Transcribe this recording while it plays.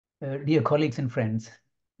Dear colleagues and friends,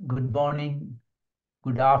 good morning,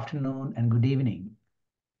 good afternoon, and good evening,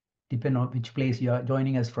 depending on which place you are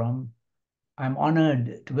joining us from. I'm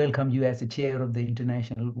honored to welcome you as the chair of the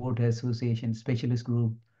International Water Association Specialist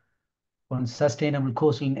Group on Sustainable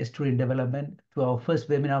Coastal and Estuarine Development to our first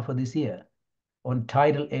webinar for this year on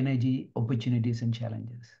tidal energy opportunities and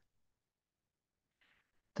challenges.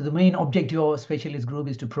 So the main objective of our specialist group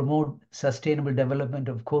is to promote sustainable development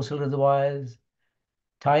of coastal reservoirs,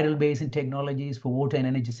 tidal basin technologies for water and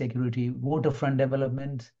energy security, waterfront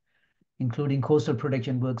developments, including coastal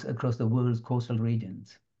protection works across the world's coastal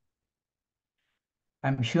regions.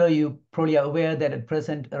 I'm sure you probably are aware that at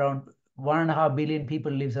present around 1.5 billion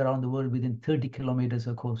people lives around the world within 30 kilometers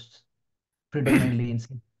of coasts, predominantly in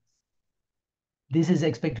cities. This is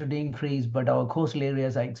expected to increase, but our coastal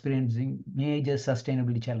areas are experiencing major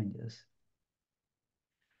sustainability challenges.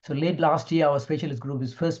 So late last year, our specialist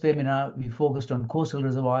group's first webinar, we focused on coastal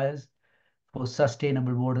reservoirs for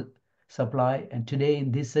sustainable water supply. And today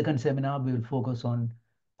in this second seminar, we will focus on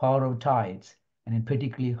power of tides and in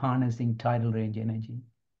particularly harnessing tidal range energy.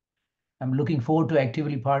 I'm looking forward to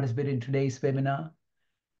actively participating in today's webinar,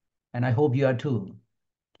 and I hope you are too.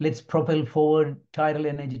 Let's propel forward tidal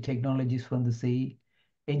energy technologies from the sea,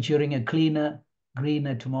 ensuring a cleaner,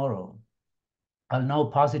 greener tomorrow. I'll now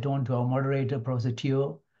pass it on to our moderator, Professor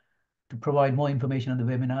Teo, to provide more information on the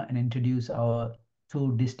webinar and introduce our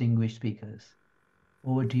two distinguished speakers.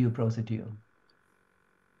 Over to you, Professor Teo.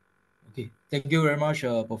 Okay, thank you very much,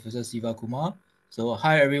 Professor Siva Kumar. So,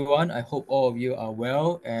 hi everyone. I hope all of you are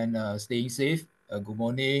well and staying safe. Good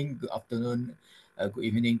morning, good afternoon, good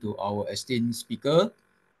evening to our esteemed speaker,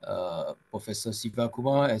 Professor Siva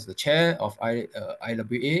Kumar, as the chair of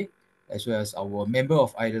IWA, as well as our member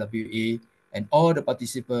of IWA, and all the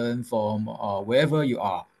participants from wherever you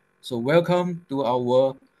are. So, welcome to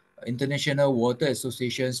our International Water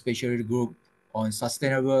Association Specialist Group on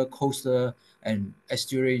Sustainable Coastal and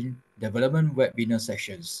Estuarine Development webinar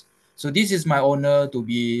sessions. So this is my honor to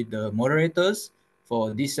be the moderators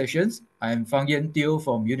for these sessions. I am Fang Yen Teo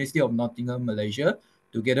from University of Nottingham, Malaysia.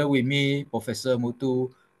 Together with me, Professor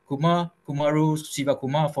Kumaru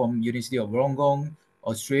Sivakumar from University of Wollongong,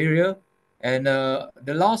 Australia. And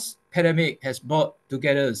the last pandemic has brought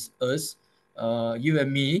together us, you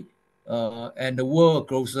and me, and the world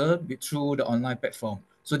closer through the online platform.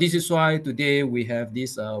 So this is why today we have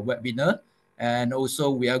this webinar. And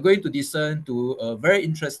also we are going to listen to a very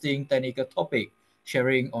interesting technical topic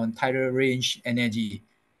sharing on tidal range energy,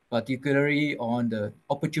 particularly on the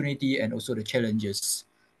opportunity and also the challenges.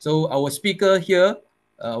 So our speaker here,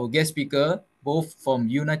 our guest speaker, both from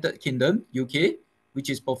United Kingdom, UK,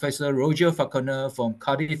 which is Professor Roger Falconer from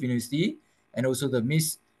Cardiff University, and also the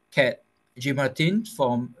Miss Kat G. Martin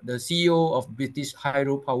from the CEO of British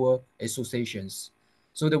Hydropower Associations.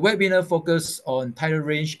 So the webinar focused on tidal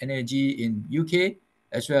range energy in UK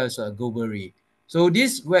as well as globally. So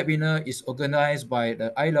this webinar is organized by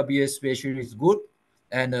the IWA Specialist Group,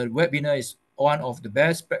 and the webinar is one of the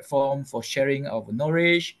best platforms for sharing of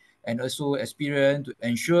knowledge and also experience to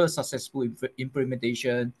ensure successful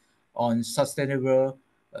implementation on sustainable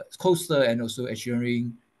coastal and also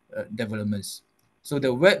estuarine developments. So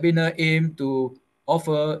the webinar aims to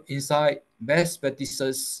offer insight, best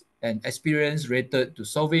practices, and experience related to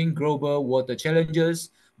solving global water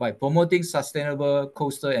challenges by promoting sustainable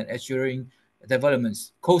coastal and estuarine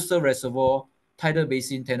developments, coastal reservoir, tidal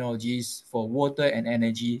basin technologies for water and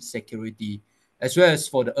energy security, as well as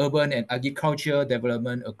for the urban and agricultural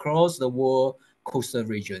development across the world coastal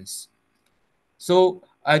regions. So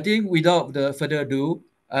I think without further ado,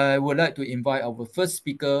 I would like to invite our first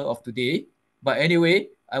speaker of today. But anyway,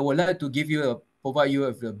 I would like to provide you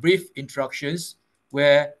with a brief introductions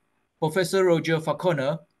where Professor Roger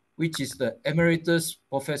Falconer, which is the Emeritus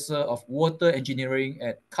Professor of Water Engineering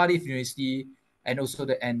at Cardiff University and also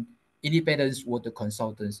an independent water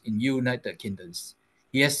consultant in United Kingdom.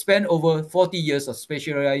 He has spent over 40 years of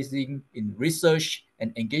specializing in research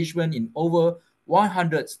and engagement in over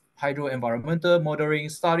 100 hydro-environmental modeling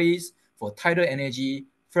studies for tidal energy,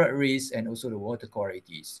 flood risk, and also the water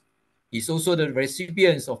qualities. He's also the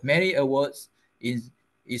recipient of many awards. He's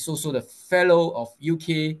also the fellow of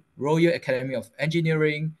UK Royal Academy of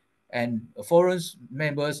Engineering and a foreign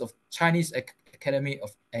members of Chinese Academy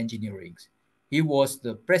of Engineering. He was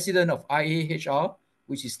the president of IAHR,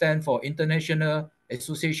 which stands for International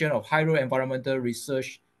Association of Hydro-Environmental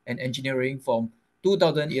Research and Engineering from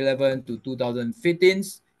 2011 to 2015,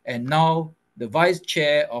 and now the vice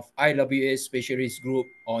chair of IWA Specialist Group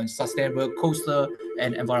on Sustainable Coastal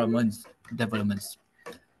and Environment Developments.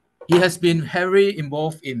 He has been heavily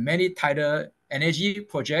involved in many tidal energy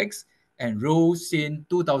projects and rose since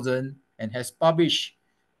 2000 and has published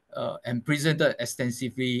and presented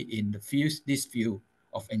extensively in this field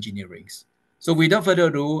of engineering. So without further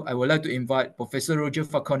ado, I would like to invite Professor Roger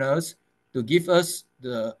Falconer to give us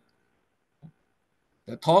the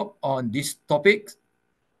talk on this topic,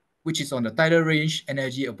 which is on the tidal range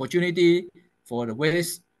energy opportunity for the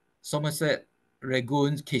West Somerset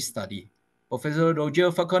Lagoon case study. Professor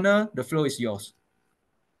Roger Falconer, the floor is yours.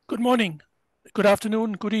 Good morning, good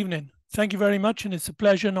afternoon, good evening. Thank you very much, and it's a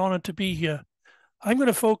pleasure and honor to be here. I'm going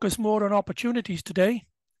to focus more on opportunities today.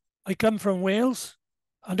 I come from Wales,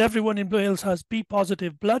 and everyone in Wales has B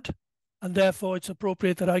positive blood, and therefore it's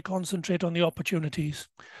appropriate that I concentrate on the opportunities.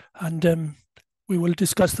 And we will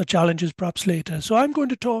discuss the challenges perhaps later. So I'm going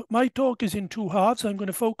to talk, my talk is in two halves. I'm going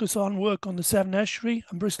to focus on work on the Severn Estuary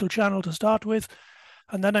and Bristol Channel to start with.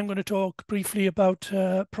 And then I'm going to talk briefly about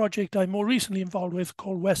a project I'm more recently involved with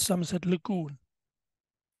called West Somerset Lagoon.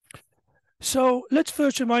 So let's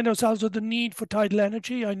first remind ourselves of the need for tidal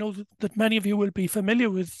energy. I know that many of you will be familiar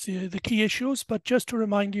with the key issues, but just to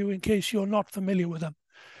remind you in case you're not familiar with them.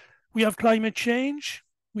 We have climate change.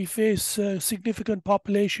 We face significant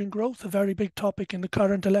population growth, a very big topic in the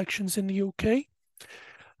current elections in the UK.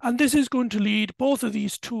 And this is going to lead, both of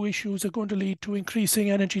these two issues are going to lead to increasing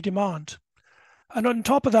energy demand. And on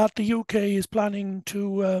top of that, the UK is planning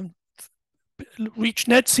to reach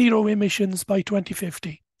net zero emissions by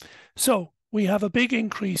 2050. So we have a big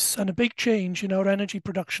increase and a big change in our energy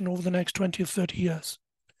production over the next 20 or 30 years.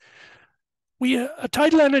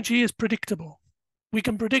 Tidal energy is predictable. We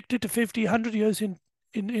can predict it to 50, 100 years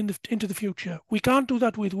into the future. We can't do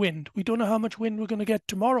that with wind. We don't know how much wind we're going to get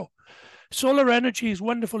tomorrow. Solar energy is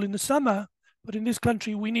wonderful in the summer, but in this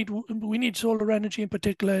country, we need solar energy in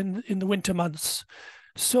particular in the winter months.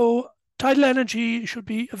 So tidal energy should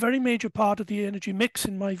be a very major part of the energy mix,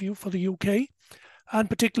 in my view, for the UK, and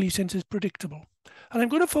particularly since it's predictable. And I'm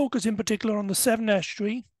going to focus in particular on the Severn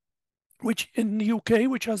Estuary, which in the UK,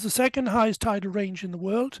 which has the second highest tidal range in the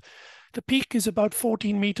world. The peak is about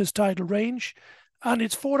 14 meters tidal range, and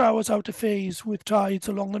it's 4 hours out of phase with tides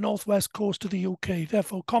along the northwest coast of the UK,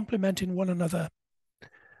 therefore complementing one another.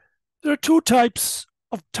 There are two types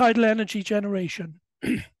of tidal energy generation.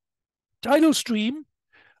 Tidal stream,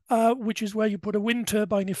 which is where you put a wind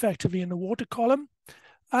turbine effectively in the water column,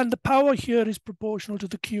 and the power here is proportional to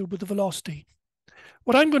the cube of the velocity.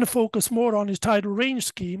 What I'm going to focus more on is tidal range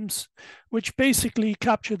schemes, which basically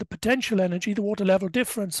capture the potential energy, the water level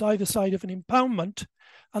difference either side of an impoundment,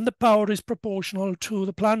 and the power is proportional to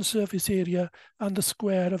the planned surface area and the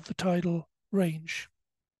square of the tidal range.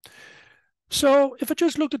 So if I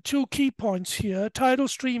just look at two key points here, tidal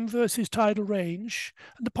stream versus tidal range,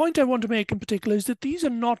 and the point I want to make in particular is that these are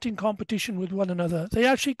not in competition with one another. They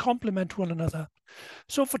actually complement one another.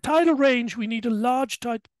 So for tidal range, we need a large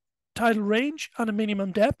tidal range and a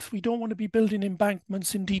minimum depth. We don't want to be building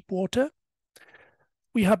embankments in deep water.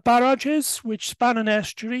 We have barrages which span an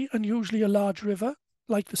estuary and usually a large river,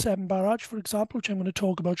 like the Severn Barrage, for example, which I'm going to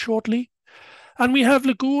talk about shortly. And we have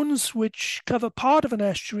lagoons which cover part of an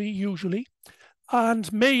estuary usually,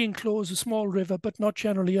 and may enclose a small river, but not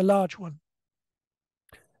generally a large one.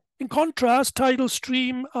 In contrast, tidal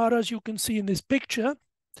stream are, as you can see in this picture,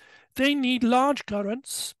 they need large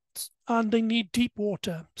currents and they need deep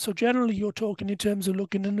water. So generally you're talking in terms of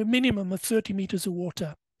looking at a minimum of 30 meters of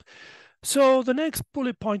water. So the next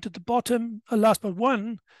bullet point at the bottom, last but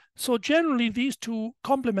one, so generally these two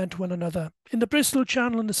complement one another. In the Bristol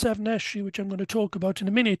Channel and the Severn Estuary, which I'm going to talk about in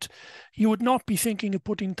a minute, you would not be thinking of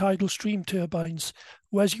putting tidal stream turbines,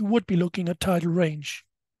 whereas you would be looking at tidal range.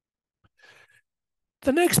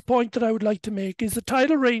 The next point that I would like to make is the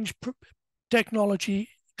tidal range technology,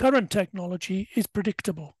 current technology, is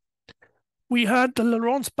predictable. We had the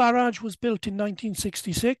Lawrence Barrage was built in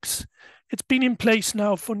 1966. It's been in place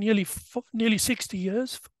now for nearly 60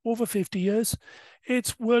 years, over 50 years.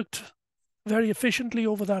 It's worked very efficiently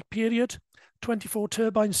over that period. 24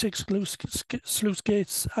 turbines, 6 sluice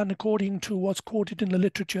gates, and according to what's quoted in the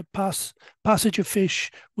literature, passage of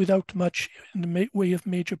fish without much in the way of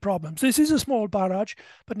major problems. This is a small barrage,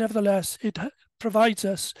 but nevertheless, it provides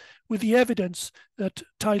us with the evidence that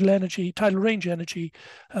tidal range energy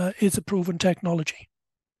is a proven technology.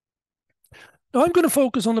 Now I'm going to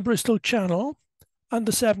focus on the Bristol Channel and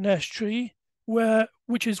the Severn Estuary,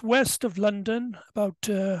 which is west of London, about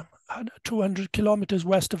 200 kilometers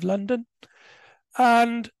west of London.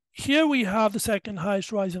 And here we have the second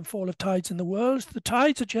highest rise and fall of tides in the world. The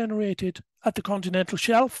tides are generated at the continental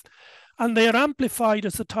shelf, and they are amplified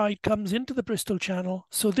as the tide comes into the Bristol Channel.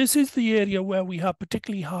 So this is the area where we have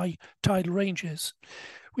particularly high tidal ranges.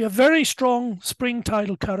 We have very strong spring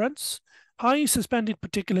tidal currents, high suspended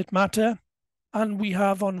particulate matter, and we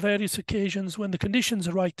have on various occasions when the conditions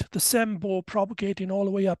are right, the SEM propagating all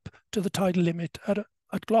the way up to the tidal limit at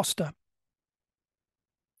Gloucester.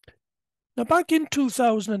 Now, back in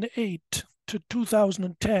 2008 to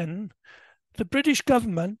 2010, the British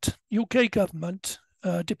government, UK government,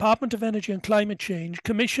 Department of Energy and Climate Change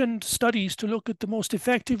commissioned studies to look at the most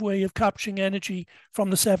effective way of capturing energy from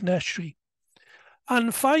the Severn Estuary.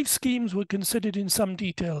 And 5 schemes were considered in some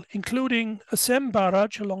detail, including a SEM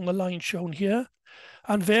barrage along the line shown here,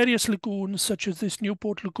 and various lagoons such as this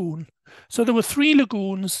Newport Lagoon. So there were 3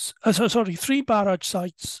 barrage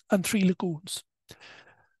sites and 3 lagoons.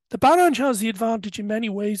 The barrage has the advantage in many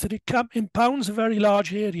ways that it impounds a very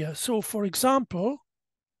large area. So, for example,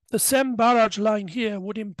 the SEM barrage line here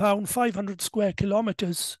would impound 500 square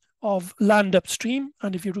kilometres of land upstream.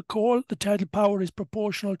 And if you recall, the tidal power is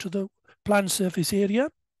proportional to the planned surface area.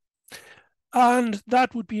 And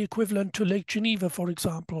that would be equivalent to Lake Geneva, for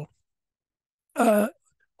example.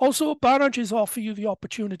 Also, barrages offer you the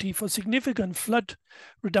opportunity for significant flood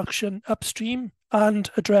reduction upstream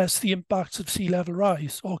and address the impacts of sea level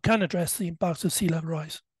rise, or can address the impacts of sea level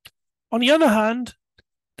rise. On the other hand,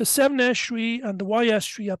 the Severn Estuary and the Wye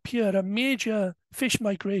Estuary up here are major fish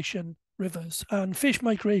migration rivers, and fish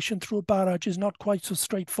migration through a barrage is not quite so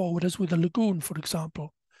straightforward as with a lagoon, for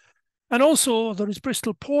example. And also, there is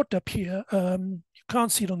Bristol Port up here. You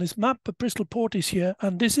can't see it on this map, but Bristol Port is here,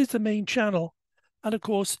 and this is the main channel. And of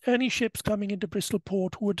course, any ships coming into Bristol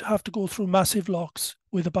Port would have to go through massive locks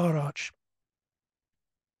with a barrage.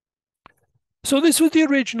 So this was the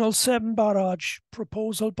original Severn barrage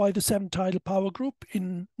proposal by the Severn Tidal Power Group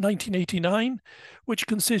in 1989, which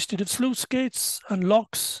consisted of sluice gates and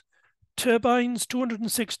locks, turbines,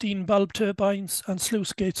 216 bulb turbines, and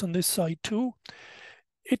sluice gates on this side too.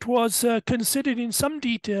 It was considered in some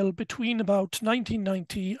detail between about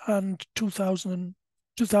 1990 and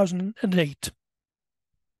 2008.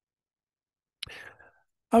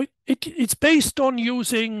 It's based on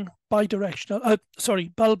using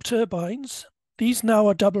bulb turbines. These now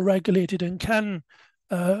are double regulated and can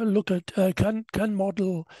can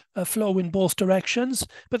model flow in both directions,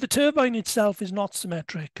 but the turbine itself is not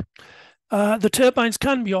symmetric. The turbines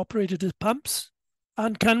can be operated as pumps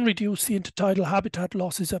and can reduce the intertidal habitat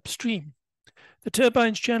losses upstream. The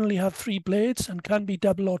turbines generally have 3 blades and can be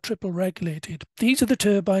double or triple regulated. These are the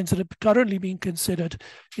turbines that are currently being considered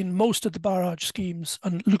in most of the barrage schemes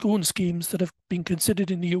and lagoon schemes that have been considered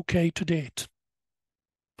in the UK to date.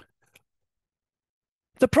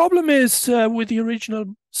 The problem is with the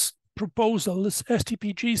original proposal, this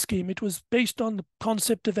STPG scheme, it was based on the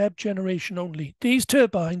concept of ebb generation only. These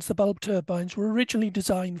turbines, the bulb turbines, were originally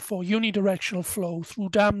designed for unidirectional flow through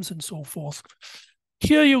dams and so forth.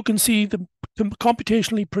 Here you can see the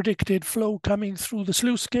computationally predicted flow coming through the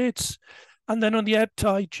sluice gates, and then on the ebb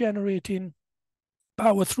tide generating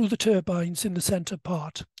power through the turbines in the center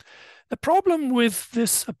part. The problem with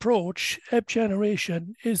this approach, ebb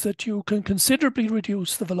generation, is that you can considerably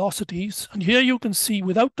reduce the velocities. And here you can see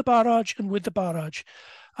without the barrage and with the barrage,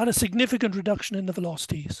 and a significant reduction in the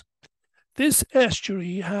velocities. This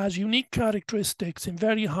estuary has unique characteristics in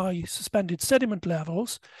very high suspended sediment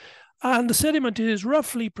levels, and the sediment is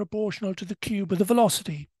roughly proportional to the cube of the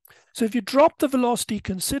velocity. So if you drop the velocity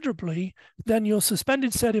considerably, then your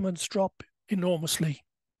suspended sediments drop enormously.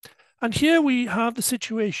 And here we have the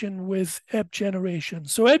situation with ebb generation.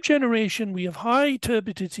 So ebb generation, we have high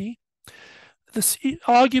turbidity.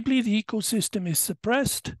 Arguably, the ecosystem is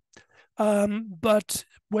suppressed. But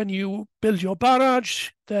when you build your barrage,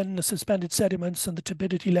 then the suspended sediments and the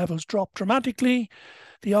turbidity levels drop dramatically.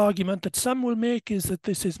 The argument that some will make is that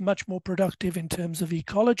this is much more productive in terms of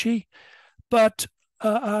ecology. But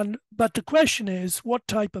the question is, what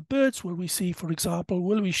type of birds will we see, for example?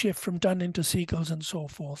 Will we shift from dun into seagulls and so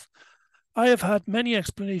forth? I have had many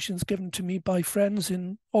explanations given to me by friends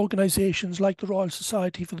in organizations like the Royal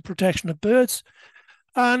Society for the Protection of Birds.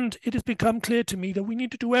 And it has become clear to me that we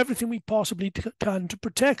need to do everything we possibly can to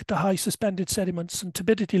protect the high suspended sediments and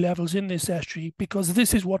turbidity levels in this estuary, because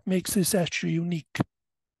this is what makes this estuary unique.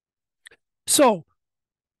 So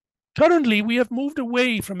currently, we have moved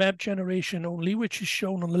away from ebb generation only, which is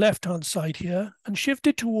shown on the left-hand side here, and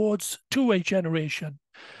shifted towards two-way generation.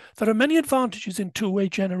 There are many advantages in two-way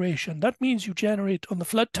generation. That means you generate on the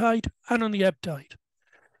flood tide and on the ebb tide.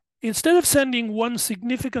 Instead of sending one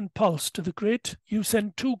significant pulse to the grid, you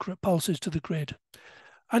send 2 pulses to the grid.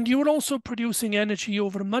 And you are also producing energy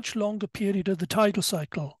over a much longer period of the tidal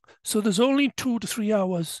cycle. So there's only 2 to 3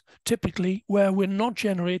 hours typically where we're not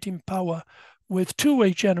generating power with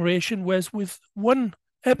two-way generation, whereas with one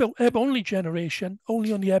ebb-only generation,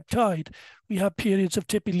 only on the ebb tide, we have periods of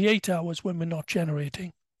typically 8 hours when we're not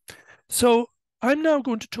generating. So I'm now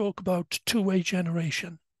going to talk about two-way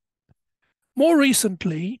generation. More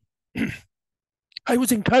recently, I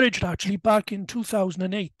was encouraged actually back in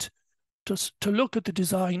 2008 to look at the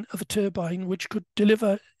design of a turbine which could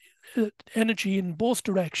deliver energy in both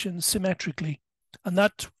directions symmetrically. And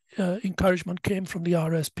that encouragement came from the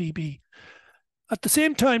RSPB. At the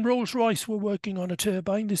same time, Rolls-Royce were working on a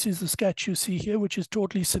turbine. This is the sketch you see here, which is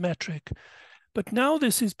totally symmetric. But now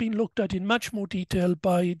this has been looked at in much more detail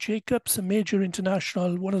by Jacobs, a major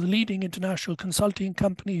international, one of the leading international consulting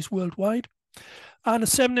companies worldwide, and a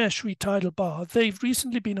 7 estuary tidal bar. They've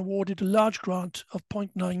recently been awarded a large grant of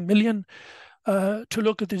 0.9 million to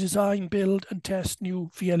look at the design, build and test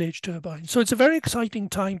new VLH turbines. So it's a very exciting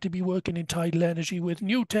time to be working in tidal energy with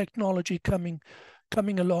new technology coming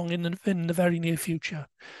along in the very near future.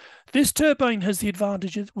 This turbine has the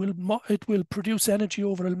advantage it will produce energy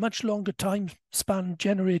over a much longer time span,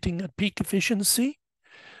 generating at peak efficiency.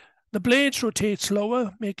 The blades rotate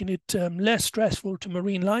slower, making it less stressful to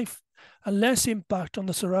marine life and less impact on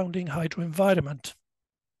the surrounding hydro environment.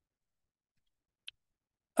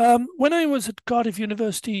 When I was at Cardiff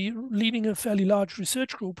University leading a fairly large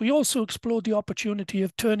research group, we also explored the opportunity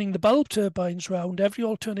of turning the bulb turbines round, every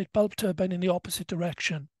alternate bulb turbine in the opposite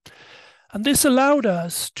direction. And this allowed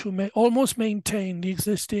us to almost maintain the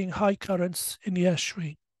existing high currents in the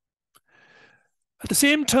estuary. At the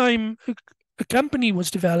same time, a company was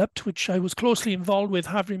developed, which I was closely involved with,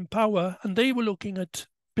 Havering Power, and they were looking at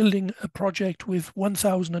building a project with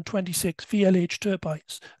 1,026 VLH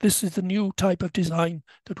turbines. This is the new type of design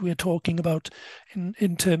that we're talking about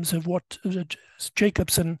in terms of what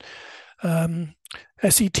Jacobs and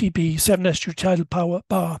SCED, 7 estuary tidal power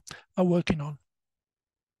bar, are working on.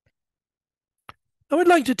 I would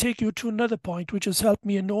like to take you to another point which has helped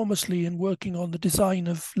me enormously in working on the design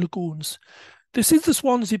of lagoons. This is the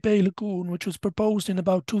Swansea Bay Lagoon, which was proposed in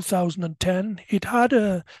about 2010. It had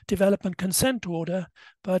a development consent order,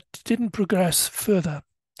 but didn't progress further.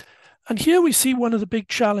 And here we see one of the big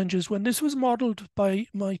challenges when this was modelled by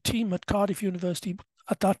my team at Cardiff University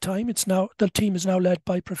at that time. The team is now led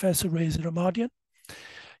by Professor Reza Ramadian.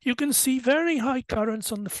 You can see very high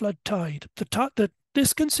currents on the flood tide.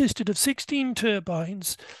 This consisted of 16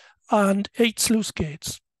 turbines and 8 sluice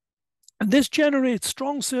gates. And this generates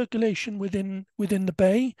strong circulation within the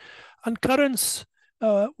bay and currents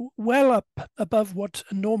well up above what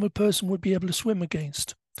a normal person would be able to swim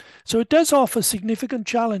against. So it does offer significant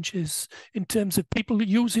challenges in terms of people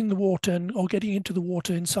using the water or getting into the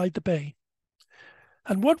water inside the bay.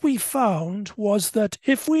 And what we found was that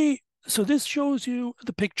so this shows you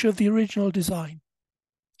the picture of the original design.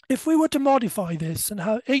 If we were to modify this and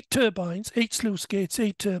have 8 turbines, 8 sluice gates,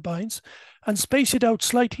 8 turbines, and space it out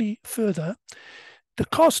slightly further,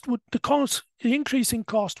 the increase in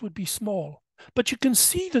cost would be small. But you can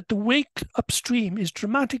see that the wake upstream is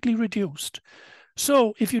dramatically reduced.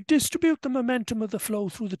 So if you distribute the momentum of the flow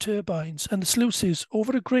through the turbines and the sluices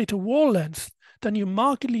over a greater wall length, then you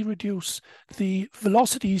markedly reduce the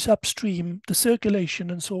velocities upstream, the circulation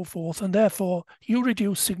and so forth, and therefore you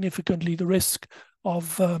reduce significantly the risk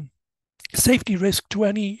of safety risk to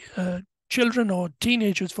any children or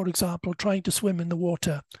teenagers, for example, trying to swim in the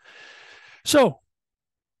water. So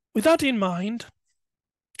with that in mind,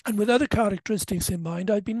 and with other characteristics in mind,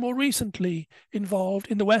 I've been more recently involved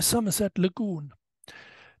in the West Somerset Lagoon.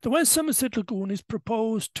 The West Somerset Lagoon is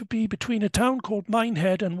proposed to be between a town called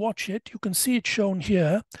Minehead and Watchet. You can see it shown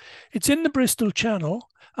here. It's in the Bristol Channel,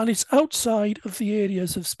 and it's outside of the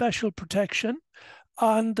areas of special protection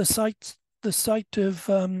and the site of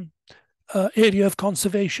area of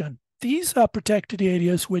conservation. These are protected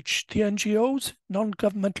areas which the NGOs,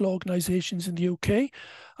 non-governmental organisations in the UK,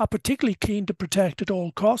 are particularly keen to protect at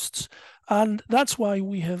all costs. And that's why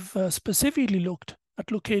we have specifically looked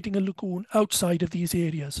at locating a lagoon outside of these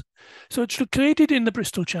areas. So it's located in the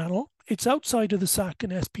Bristol Channel. It's outside of the SAC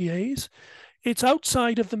and SPAs. It's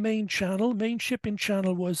outside of the main channel. Main shipping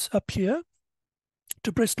channel was up here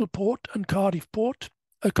to Bristol Port and Cardiff Port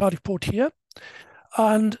here.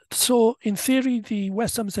 And so in theory, the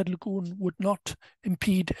West Somerset Lagoon would not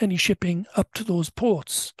impede any shipping up to those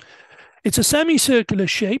ports. It's a semicircular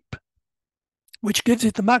shape, which gives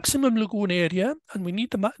it the maximum lagoon area, and we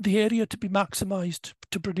need the area to be maximized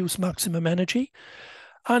to produce maximum energy.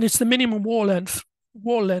 And it's the minimum wall length,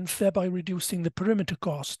 thereby reducing the perimeter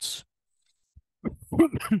costs.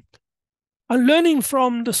 And learning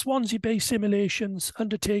from the Swansea Bay simulations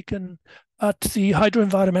undertaken at the Hydro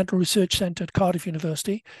Environmental Research Centre at Cardiff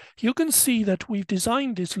University, you can see that we've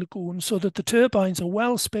designed this lagoon so that the turbines are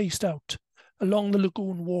well spaced out along the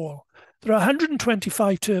lagoon wall. There are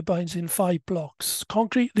 125 turbines in 5 blocks.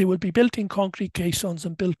 They will be built in concrete caissons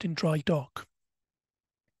and built in dry dock.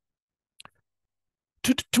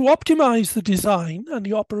 To optimize the design and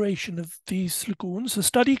the operation of these lagoons, a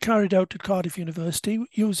study carried out at Cardiff University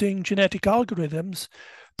using genetic algorithms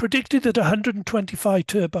predicted that 125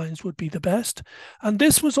 turbines would be the best. And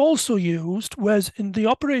this was also used, whereas in the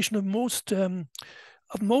operation of most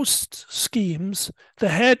schemes,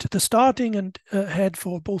 the starting and head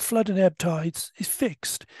for both flood and ebb tides is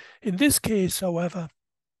fixed. In this case, however,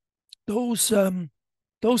 those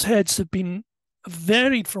heads have been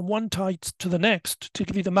varied from one tide to the next to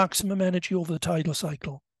give you the maximum energy over the tidal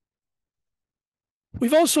cycle.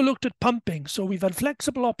 We've also looked at pumping. So we've had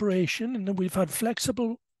flexible operation, and then we've had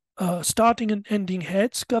flexible starting and ending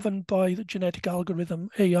heads governed by the genetic algorithm,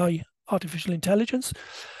 AI, artificial intelligence.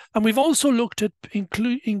 And we've also looked at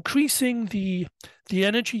increasing the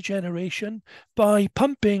energy generation by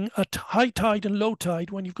pumping at high tide and low tide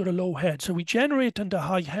when you've got a low head. So we generate under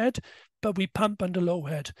high head, but we pump under low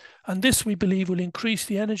head. And this, we believe, will increase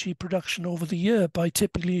the energy production over the year by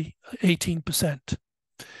typically 18%.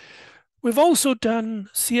 We've also done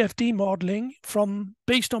CFD modeling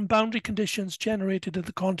based on boundary conditions generated at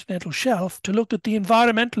the continental shelf to look at the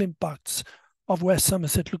environmental impacts of West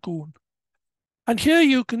Somerset Lagoon. And here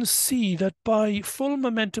you can see that by full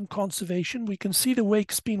momentum conservation, we can see the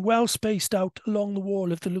wakes being well spaced out along the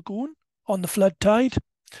wall of the lagoon on the flood tide,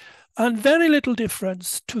 and very little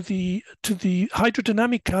difference to the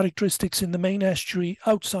hydrodynamic characteristics in the main estuary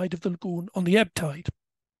outside of the lagoon on the ebb tide.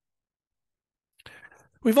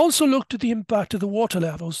 We've also looked at the impact of the water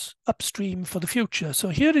levels upstream for the future. So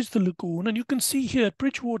here is the lagoon, and you can see here at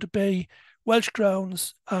Bridgewater Bay, Welsh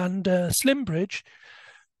Grounds and Slimbridge,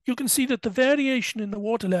 you can see that the variation in the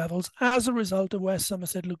water levels as a result of West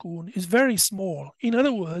Somerset Lagoon is very small. In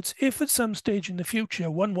other words, if at some stage in the future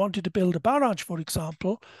one wanted to build a barrage, for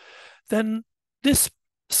example, then this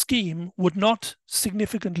scheme would not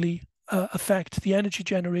significantly affect the energy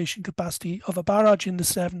generation capacity of a barrage in the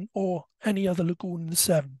Severn or any other lagoon in the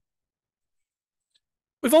Severn.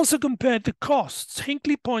 We've also compared the costs.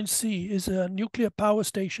 Hinkley Point C is a nuclear power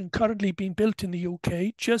station currently being built in the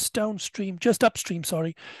UK, just upstream,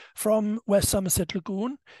 from West Somerset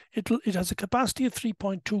Lagoon. It has a capacity of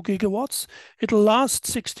 3.2 gigawatts. It'll last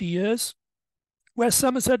 60 years. West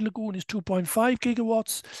Somerset Lagoon is 2.5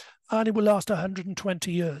 gigawatts, and it will last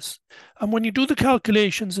 120 years. And when you do the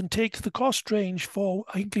calculations and take the cost range for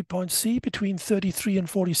Hinkley Point C between 33 and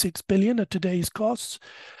 46 billion at today's costs,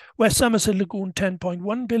 West Somerset Lagoon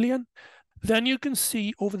 10.1 billion, then you can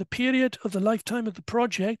see over the period of the lifetime of the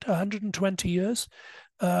project, 120 years,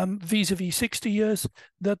 vis-a-vis 60 years,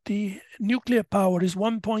 that the nuclear power is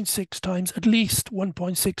 1.6 times, at least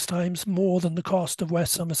 1.6 times more than the cost of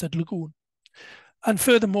West Somerset Lagoon. And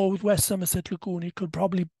furthermore, with West Somerset Lagoon, it could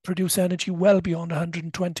probably produce energy well beyond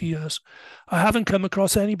 120 years. I haven't come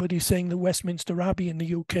across anybody saying that Westminster Abbey in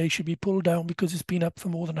the UK should be pulled down because it's been up for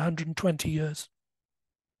more than 120 years.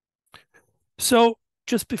 So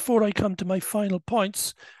just before I come to my final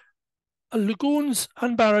points, lagoons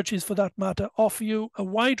and barrages, for that matter, offer you a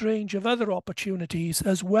wide range of other opportunities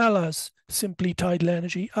as well as simply tidal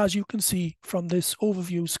energy, as you can see from this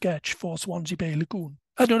overview sketch for Swansea Bay Lagoon.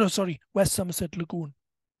 West Somerset Lagoon.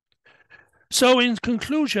 So in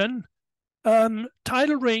conclusion,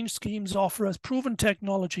 tidal range schemes offer us proven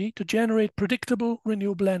technology to generate predictable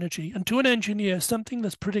renewable energy. And to an engineer, something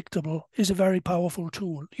that's predictable is a very powerful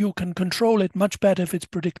tool. You can control it much better if it's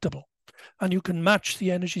predictable, and you can match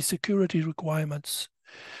the energy security requirements.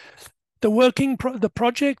 The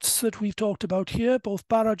projects that we've talked about here, both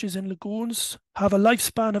barrages and lagoons, have a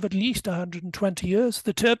lifespan of at least 120 years.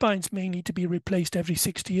 The turbines may need to be replaced every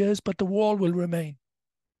 60 years, but the wall will remain.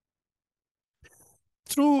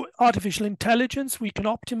 Through artificial intelligence, we can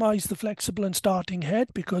optimize the flexible and starting head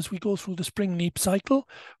because we go through the spring neap cycle.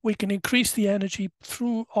 We can increase the energy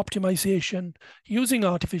through optimization using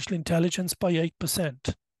artificial intelligence by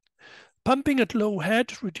 8%. Pumping at low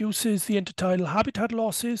head reduces the intertidal habitat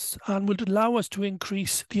losses and will allow us to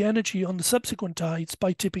increase the energy on the subsequent tides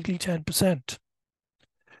by typically 10%.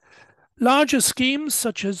 Larger schemes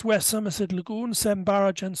such as West Somerset Lagoon, Severn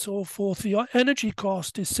Barrage and so forth, the energy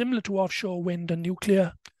cost is similar to offshore wind and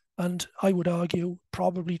nuclear, and I would argue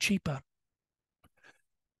probably cheaper.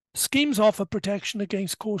 Schemes offer protection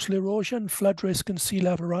against coastal erosion, flood risk and sea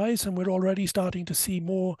level rise, and we're already starting to see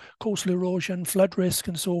more coastal erosion, flood risk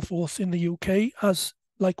and so forth in the UK, as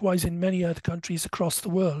likewise in many other countries across the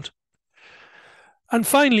world. And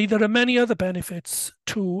finally, there are many other benefits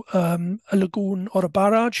to a lagoon or a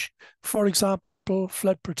barrage, for example,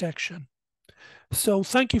 flood protection. So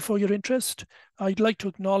thank you for your interest. I'd like to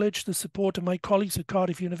acknowledge the support of my colleagues at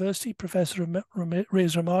Cardiff University, Professor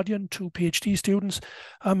Reza Rahmadian, 2 PhD students,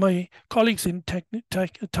 and my colleagues in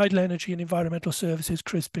Tidal Energy and Environmental Services,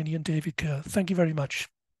 Chris Binney and David Kerr. Thank you very much.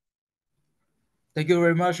 Thank you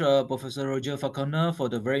very much, Professor Roger Falconer, for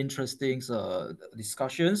the very interesting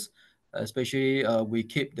discussions. Especially, we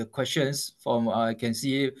keep the questions from, I can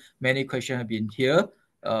see many questions have been here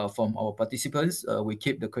from our participants. We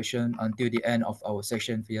keep the question until the end of our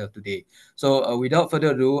session here today. So without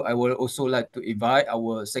further ado, I would also like to invite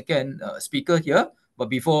our second speaker here. But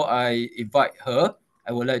before I invite her,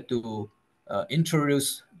 I would like to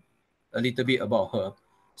introduce a little bit about her.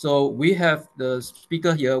 So we have the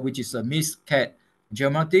speaker here, which is Miss Kat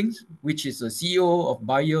Germatin, which is the CEO of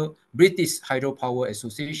British Hydropower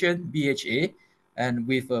Association, BHA, and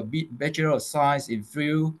with a Bachelor of Science in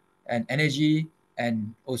Fuel and Energy,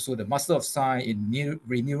 and also the Master of Science in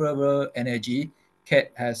Renewable Energy.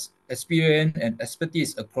 Kat has experience and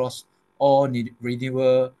expertise across all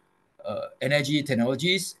renewable energy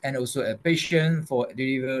technologies, and also a passion for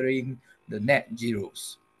delivering the net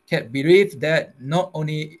zeros. Kat believes that not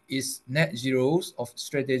only is net zeros of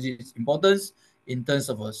strategic importance in terms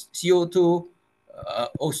of CO2,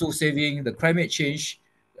 also saving the climate change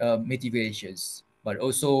mitigations, but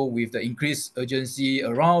also with the increased urgency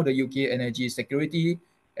around the UK energy security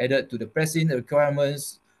added to the pressing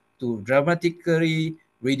requirements to dramatically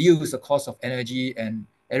reduce the cost of energy and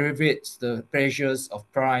alleviate the pressures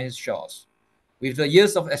of price shocks. With the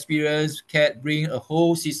years of experience, Kat brings a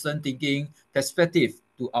whole system thinking perspective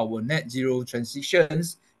to our net zero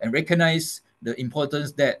transitions and recognize the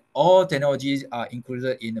importance that all technologies are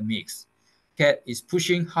included in the mix. Kat is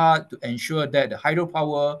pushing hard to ensure that the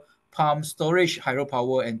hydropower, pump storage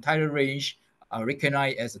hydropower, and tidal range are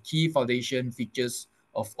recognized as key foundation features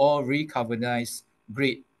of all recarbonized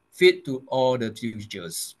grid fit to all the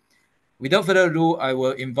futures. Without further ado, I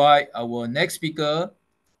will invite our next speaker,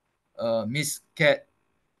 Miss Kat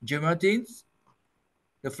Germatin.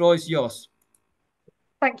 The floor is yours.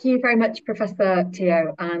 Thank you very much, Professor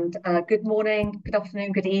Teo, and good morning, good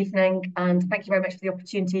afternoon, good evening, and thank you very much for the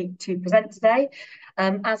opportunity to present today.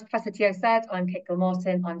 As Professor Teo said, I'm Kate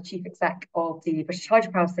Gilmartin. I'm Chief Exec of the British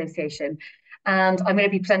Hydropower Association, and I'm going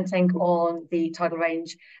to be presenting on the tidal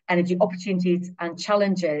range energy opportunities and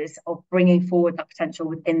challenges of bringing forward that potential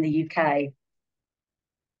within the UK.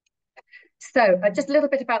 So just a little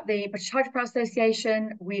bit about the British Hydropower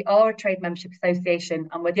Association. We are a trade membership association,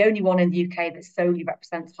 and we're the only one in the UK that solely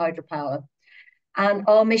represents hydropower. And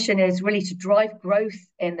our mission is really to drive growth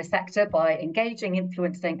in the sector by engaging,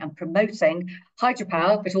 influencing and promoting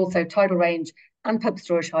hydropower, but also tidal range and pump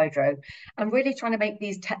storage hydro, and really trying to make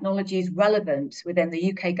these technologies relevant within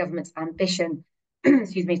the UK government's ambition,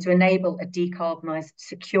 excuse me, to enable a decarbonised,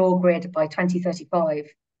 secure grid by 2035.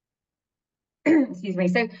 Excuse me.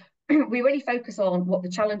 So we really focus on what the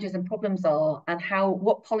challenges and problems are and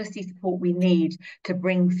what policy support we need to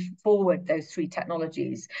bring forward those 3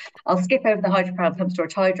 technologies. I'll skip over the hydropower, pump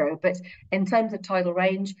storage hydro, but in terms of tidal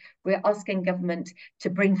range, we're asking government to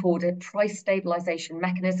bring forward a price stabilisation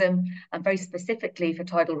mechanism, and very specifically for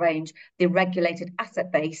tidal range, the regulated asset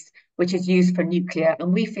base, which is used for nuclear.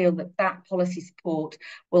 And we feel that that policy support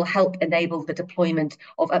will help enable the deployment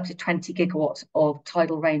of up to 20 gigawatts of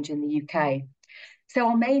tidal range in the UK. So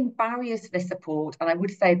our main barriers to this support, and I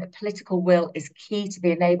would say that political will is key to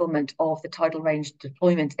the enablement of the tidal range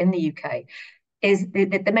deployment in the UK, is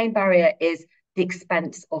the main barrier is the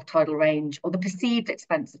expense of tidal range, or the perceived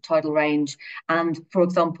expense of tidal range, and, for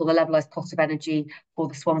example, the levelised cost of energy for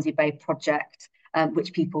the Swansea Bay project,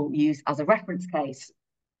 which people use as a reference case.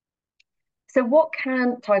 So what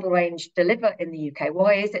can tidal range deliver in the UK?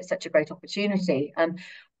 Why is it such a great opportunity?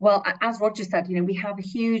 Well, as Roger said, we have a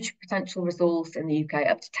huge potential resource in the UK,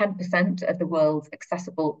 up to 10% of the world's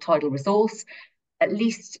accessible tidal resource, at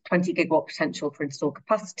least 20 gigawatt potential for installed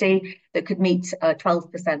capacity that could meet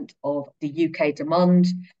 12% of the UK demand.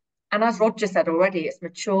 And as Roger said already, it's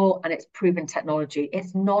mature and it's proven technology.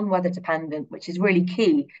 It's non-weather dependent, which is really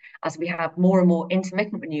key as we have more and more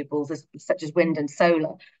intermittent renewables, such as wind and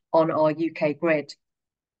solar, on our UK grid.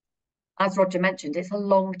 As Roger mentioned, it's a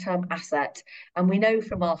long-term asset. And we know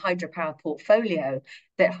from our hydropower portfolio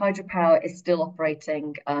that hydropower is still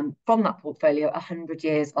operating from that portfolio 100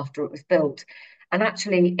 years after it was built. And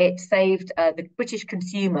actually, it saved the British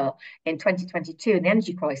consumer in 2022 in the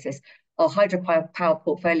energy crisis. Our hydropower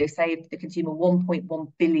portfolio saved the consumer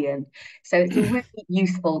 1.1 billion. So it's a really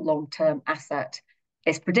useful long-term asset.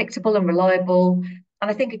 It's predictable and reliable. And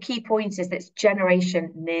I think a key point is that it's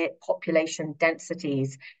generation near population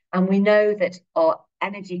densities. And we know that our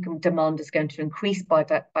energy demand is going to increase by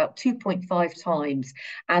about 2.5 times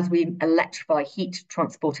as we electrify heat,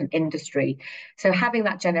 transport and industry. So having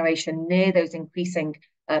that generation near those increasing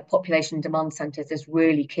population demand centres is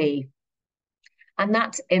really key. And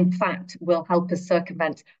that, in fact, will help us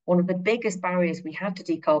circumvent one of the biggest barriers we have to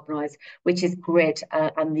decarbonise, which is grid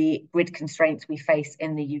and the grid constraints we face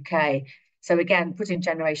in the UK. So again, putting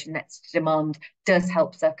generation next to demand does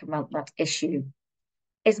help circumvent that issue.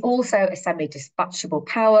 It's also a semi-dispatchable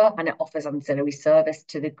power, and it offers ancillary service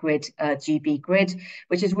to the grid, GB grid,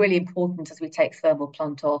 which is really important as we take thermal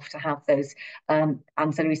plant off to have those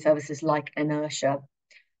ancillary services like inertia.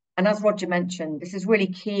 And as Roger mentioned, this is really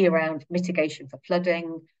key around mitigation for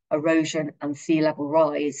flooding, erosion and sea level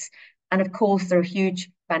rise. And of course, there are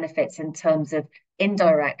huge benefits in terms of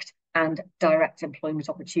indirect and direct employment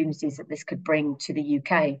opportunities that this could bring to the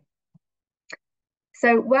UK.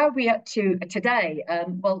 So where are we up to today?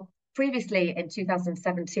 Well, previously in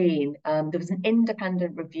 2017, there was an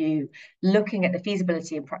independent review looking at the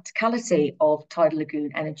feasibility and practicality of tidal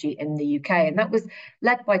lagoon energy in the UK. And that was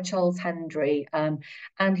led by Charles Hendry. And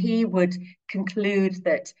he would conclude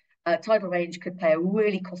that tidal range could play a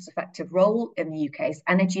really cost-effective role in the UK's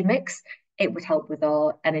energy mix. It would help with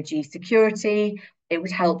our energy security. It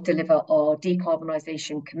would help deliver our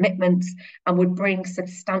decarbonisation commitments and would bring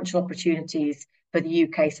substantial opportunities for the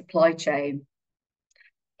UK supply chain.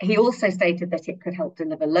 He also stated that it could help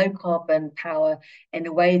deliver low carbon power in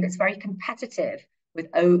a way that's very competitive with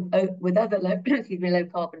other low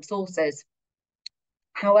carbon sources.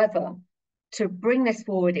 However, to bring this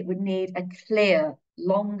forward, it would need a clear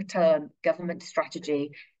long-term government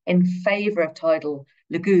strategy in favour of tidal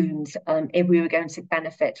lagoons if we were going to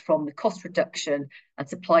benefit from the cost reduction and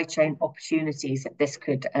supply chain opportunities that this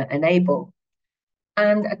could enable.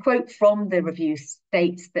 And a quote from the review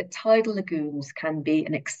states that tidal lagoons can be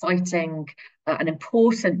an exciting and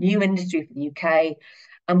important new industry for the UK,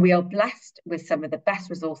 and we are blessed with some of the best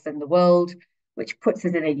resource in the world, which puts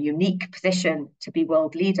us in a unique position to be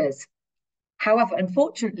world leaders. However,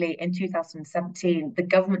 unfortunately, in 2017, the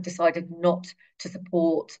government decided not to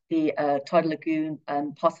support the Tidal Lagoon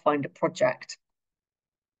Pathfinder project.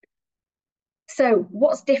 So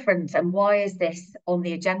what's different and why is this on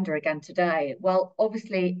the agenda again today? Well,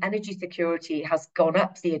 obviously, energy security has gone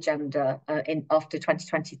up the agenda after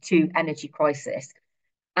 2022 energy crisis.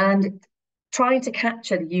 And trying to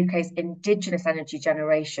capture the UK's indigenous energy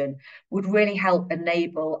generation would really help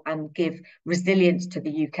enable and give resilience to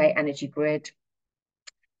the UK energy grid.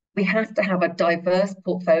 We have to have a diverse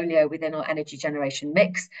portfolio within our energy generation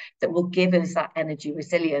mix that will give us that energy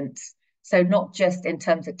resilience. So not just in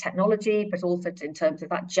terms of technology, but also in terms of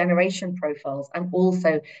that generation profiles and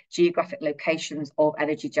also geographic locations of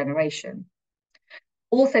energy generation.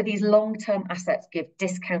 Also, these long-term assets give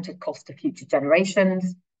discounted cost to future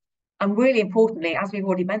generations. And really importantly, as we've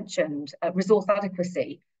already mentioned, resource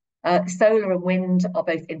adequacy. Solar and wind are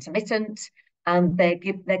both intermittent, and they're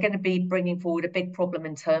going to be bringing forward a big problem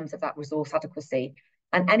in terms of that resource adequacy.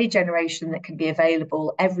 And any generation that can be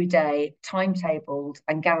available every day, timetabled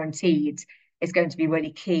and guaranteed is going to be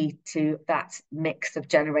really key to that mix of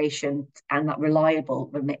generation and that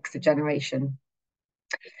reliable mix of generation.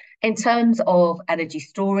 In terms of energy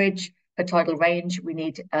storage, for tidal range, we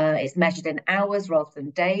need it's measured in hours rather than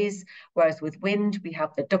days, whereas with wind, we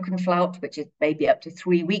have the Duckenflout, which is maybe up to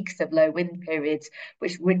 3 weeks of low wind periods,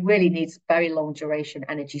 which really needs very long duration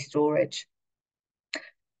energy storage.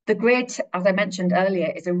 The grid, as I mentioned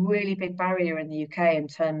earlier, is a really big barrier in the UK in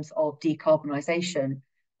terms of decarbonisation.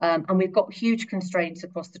 And we've got huge constraints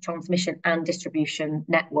across the transmission and distribution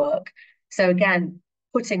network. So again,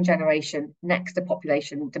 putting generation next to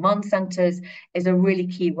population demand centres is a really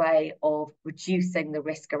key way of reducing the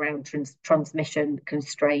risk around transmission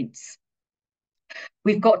constraints.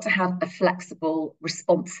 We've got to have a flexible,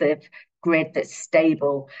 responsive grid that's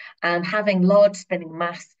stable, and having large spinning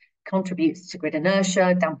mass contributes to grid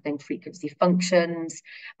inertia, dampening frequency functions,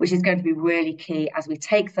 which is going to be really key as we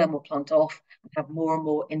take thermal plant off and have more and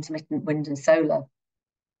more intermittent wind and solar.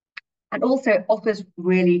 And also it offers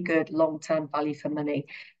really good long-term value for money.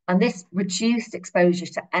 And this reduced exposure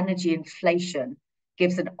to energy inflation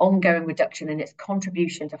gives an ongoing reduction in its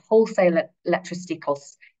contribution to wholesale electricity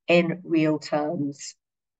costs in real terms.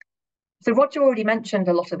 So Roger already mentioned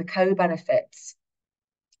a lot of the co-benefits,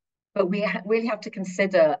 but we really have to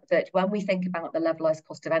consider that when we think about the levelized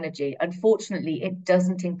cost of energy, unfortunately, it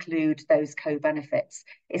doesn't include those co-benefits.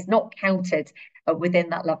 It's not counted within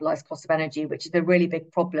that levelized cost of energy, which is a really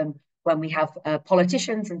big problem when we have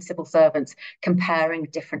politicians and civil servants comparing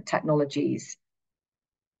different technologies.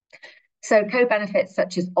 So co-benefits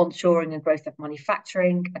such as onshoring and growth of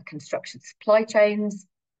manufacturing and construction supply chains,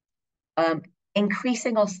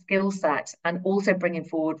 increasing our skill set and also bringing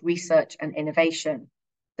forward research and innovation,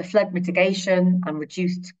 the flood mitigation and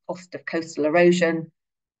reduced cost of coastal erosion,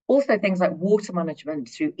 also things like water management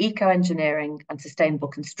through eco-engineering and sustainable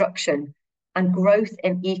construction, and growth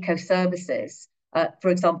in eco-services, for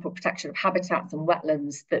example, protection of habitats and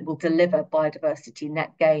wetlands that will deliver biodiversity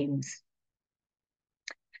net gains.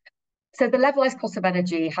 So the levelized cost of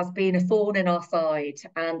energy has been a thorn in our side,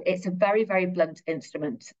 and it's a very, very blunt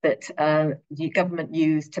instrument that the government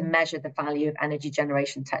used to measure the value of energy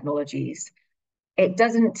generation technologies. It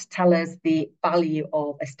doesn't tell us the value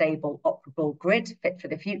of a stable operable grid fit for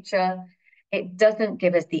the future. It doesn't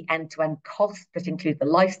give us the end-to-end costs that include the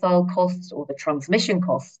lifestyle costs or the transmission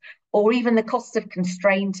costs, or even the costs of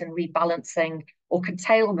constraint and rebalancing or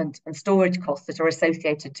curtailment and storage costs that are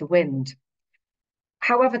associated to wind.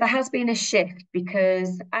 However, there has been a shift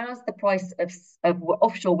because as the price of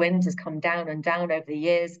offshore wind has come down and down over the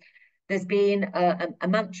years, there's been a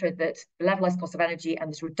mantra that the levelized cost of energy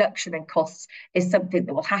and this reduction in costs is something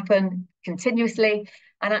that will happen continuously.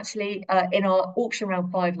 And actually, in our auction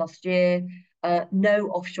round 5 last year, no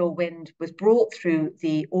offshore wind was brought through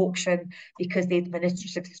the auction because the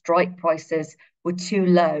administrative strike prices were too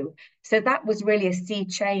low. So that was really a sea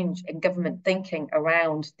change in government thinking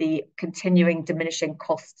around the continuing diminishing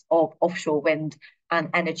costs of offshore wind and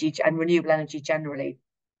energy and renewable energy generally.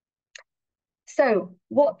 So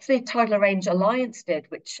what the Tidal Range Alliance did,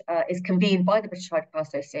 which is convened by the British Hydropower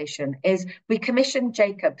Association, is we commissioned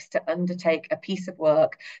Jacobs to undertake a piece of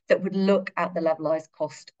work that would look at the levelised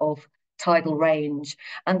cost of tidal range.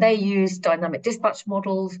 And they used dynamic dispatch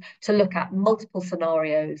models to look at multiple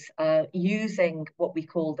scenarios using what we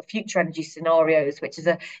call the future energy scenarios, which is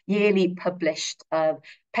a yearly published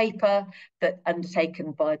paper that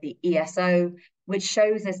undertaken by the ESO, which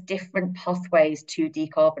shows us different pathways to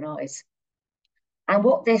decarbonise. And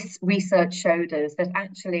what this research showed us that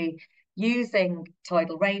actually using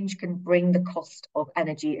tidal range can bring the cost of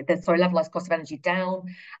energy, levelized cost of energy down,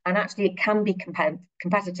 and actually it can be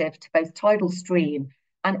competitive to both tidal stream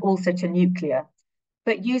and also to nuclear.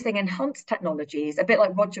 But using enhanced technologies, a bit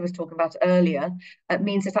like Roger was talking about earlier, it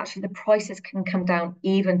means that actually the prices can come down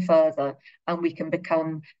even further and we can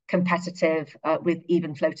become competitive with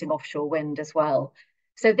even floating offshore wind as well.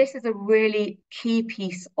 So this is a really key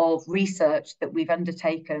piece of research that we've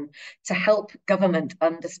undertaken to help government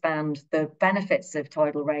understand the benefits of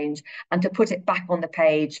tidal range and to put it back on the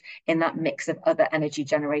page in that mix of other energy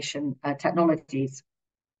generation technologies.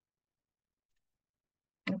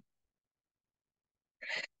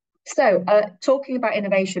 So talking about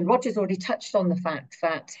innovation, Roger's already touched on the fact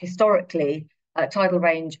that historically tidal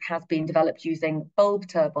range has been developed using bulb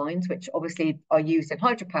turbines, which obviously are used in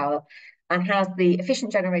hydropower, and has the efficient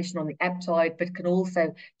generation on the ebb tide, but can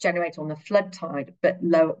also generate on the flood tide, but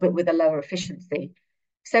with a lower efficiency.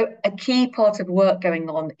 So a key part of work going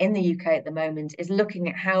on in the UK at the moment is looking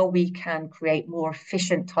at how we can create more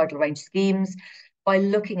efficient tidal range schemes by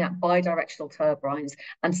looking at bidirectional turbines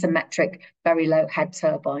and symmetric very low head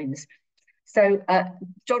turbines. So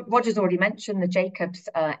Roger's already mentioned the Jacobs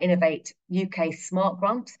Innovate UK Smart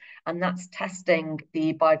Grant, and that's testing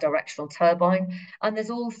the bidirectional turbine. And there's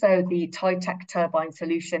also the TideTech turbine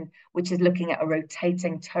solution, which is looking at a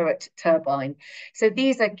rotating turret turbine. So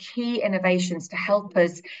these are key innovations to help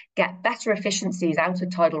us get better efficiencies out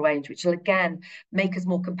of tidal range, which will again make us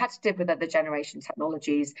more competitive with other generation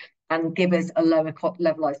technologies and give us a lower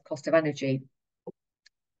levelized cost of energy.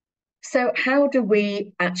 So how do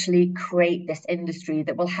we actually create this industry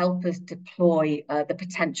that will help us deploy the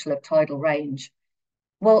potential of tidal range?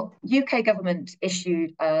 Well, UK government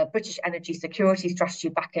issued a British energy security strategy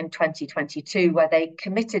back in 2022, where they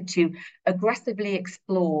committed to aggressively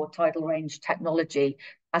explore tidal range technology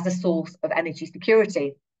as a source of energy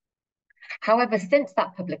security. However, since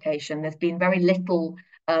that publication, there's been very little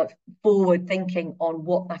forward thinking on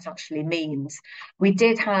what that actually means. We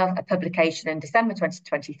did have a publication in December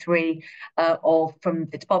 2023 from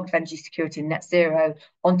the Department of Energy Security and Net Zero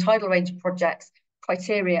on tidal range projects,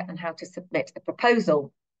 criteria and how to submit a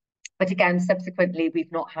proposal. But again, subsequently,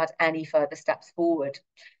 we've not had any further steps forward.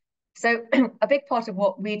 So a big part of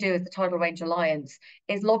what we do as the Tidal Range Alliance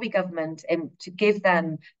is lobby government to give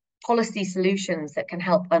them policy solutions that can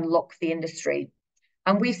help unlock the industry.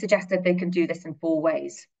 And we've suggested they can do this in 4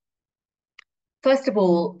 ways. First of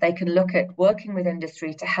all, they can look at working with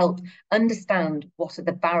industry to help understand what are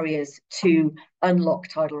the barriers to unlock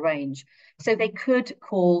tidal range. So they could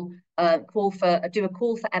do a call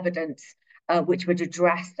for evidence which would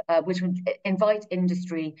invite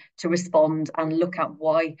industry to respond and look at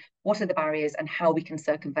what are the barriers and how we can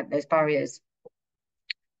circumvent those barriers.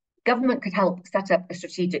 Government could help set up a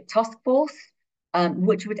strategic task force,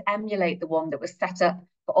 which would emulate the one that was set up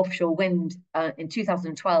for offshore wind in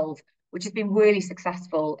 2012, which has been really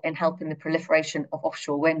successful in helping the proliferation of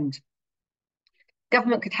offshore wind.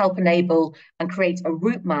 Government could help enable and create a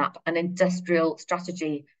route map and industrial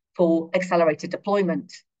strategy for accelerated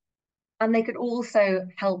deployment. And they could also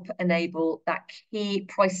help enable that key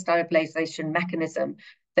price stabilization mechanism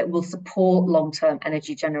that will support long-term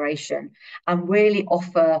energy generation and really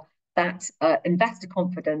offer that investor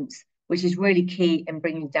confidence, which is really key in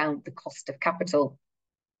bringing down the cost of capital.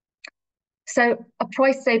 So a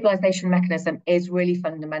price stabilization mechanism is really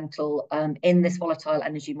fundamental in this volatile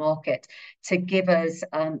energy market to give us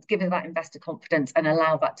that investor confidence and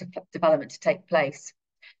allow that development to take place.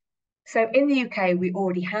 So in the UK, we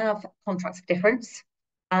already have contracts for difference,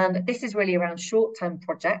 and this is really around short-term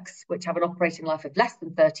projects which have an operating life of less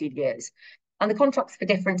than 13 years. And the contracts for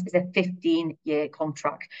difference is a 15-year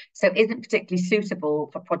contract, so it isn't particularly suitable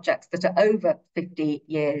for projects that are over 50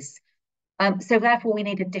 years. So therefore, we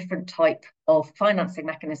need a different type of financing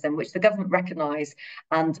mechanism, which the government recognise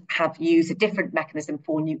and have used a different mechanism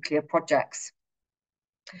for nuclear projects.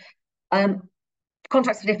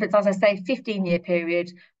 Contracts for difference, as I say, 15-year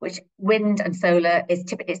period, which wind and solar is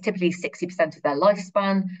typically 60% of their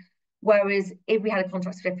lifespan. Whereas if we had a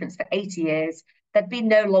contract for difference for 80 years, there'd be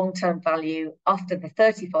no long-term value after the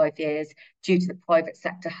 35 years due to the private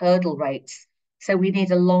sector hurdle rates. So we need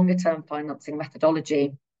a longer-term financing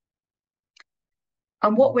methodology.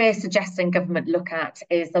 And what we're suggesting government look at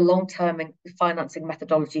is the long-term financing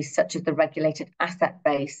methodologies such as the regulated asset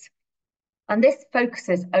base. And this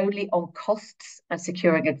focuses only on costs and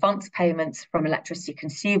securing advance payments from electricity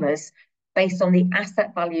consumers based on the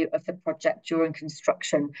asset value of the project during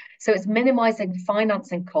construction. So it's minimising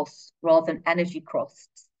financing costs rather than energy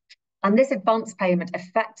costs. And this advance payment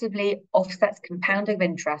effectively offsets compounding of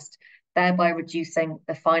interest, thereby reducing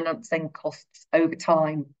the financing costs over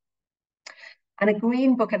time. And a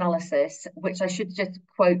Green Book analysis, which I should just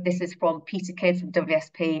quote, this is from Peter Kidd from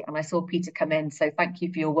WSP, and I saw Peter come in, so thank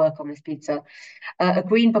you for your work on this, Peter. A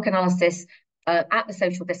Green Book analysis at the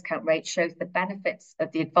social discount rate shows the benefits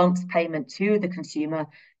of the advance payment to the consumer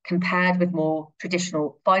compared with more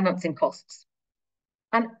traditional financing costs.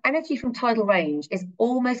 And energy from tidal range is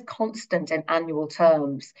almost constant in annual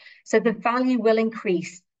terms, so the value will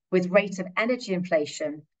increase with rate of energy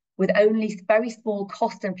inflation, with only very small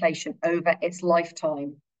cost inflation over its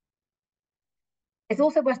lifetime. It's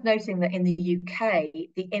also worth noting that in the UK,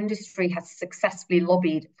 the industry has successfully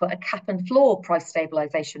lobbied for a cap and floor price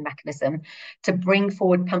stabilisation mechanism to bring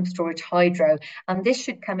forward pump storage hydro, and this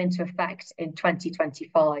should come into effect in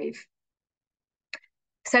 2025.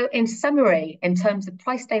 So in summary, in terms of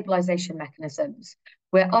price stabilisation mechanisms,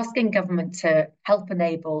 we're asking government to help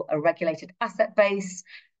enable a regulated asset base,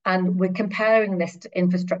 and we're comparing this to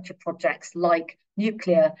infrastructure projects like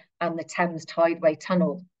nuclear and the Thames Tideway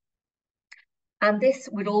Tunnel. And this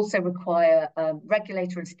would also require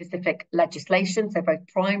regulatory and specific legislation, so both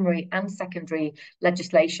primary and secondary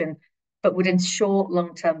legislation, but would ensure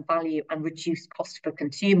long-term value and reduce cost for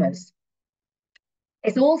consumers.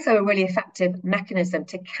 It's also a really effective mechanism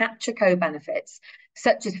to capture co-benefits,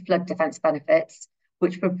 such as flood defence benefits,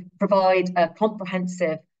 which provide a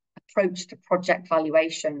comprehensive approach to project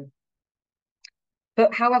valuation.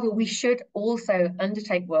 But however, we should also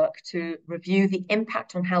undertake work to review the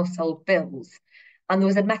impact on household bills. And there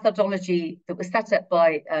was a methodology that was set up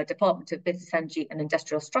by Department of Business, Energy and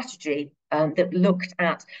Industrial Strategy that looked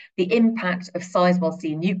at the impact of Sizewell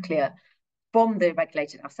C nuclear from the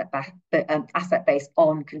regulated asset base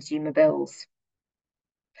on consumer bills.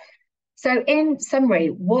 So in summary,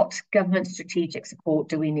 what government strategic support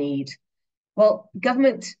do we need? Well,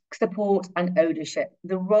 government support and ownership.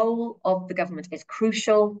 The role of the government is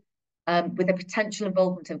crucial, with the potential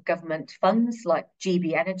involvement of government funds like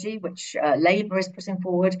GB Energy, which Labour is putting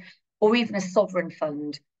forward, or even a sovereign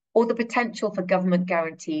fund, or the potential for government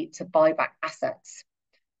guarantee to buy back assets.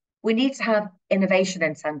 We need to have innovation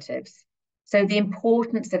incentives. So the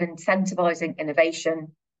importance of incentivising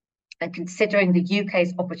innovation and considering the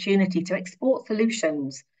UK's opportunity to export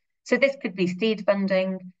solutions. So this could be seed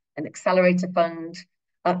funding, an accelerator fund,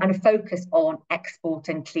 and a focus on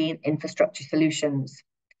exporting clean infrastructure solutions.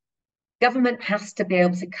 Government has to be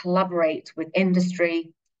able to collaborate with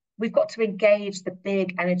industry. We've got to engage the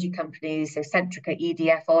big energy companies, so Centrica,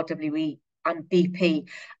 EDF, RWE, and BP,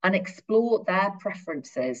 and explore their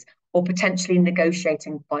preferences or potentially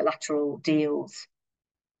negotiating bilateral deals.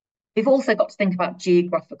 We've also got to think about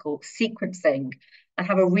geographical sequencing and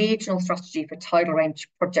have a regional strategy for tidal range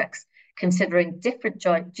projects, considering different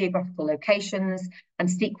geographical locations and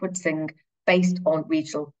sequencing based on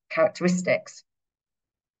regional characteristics.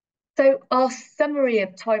 So our summary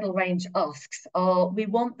of tidal range asks are, we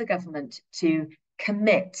want the government to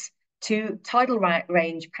commit to tidal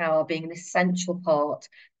range power being an essential part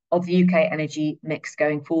of the UK energy mix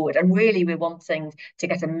going forward. And really, we're wanting to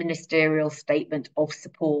get a ministerial statement of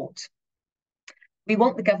support. We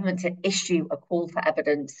want the government to issue a call for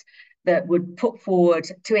evidence that would put forward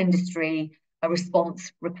to industry a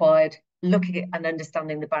response required, looking at and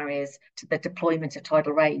understanding the barriers to the deployment of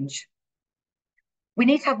tidal range. We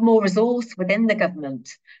need to have more resource within the government.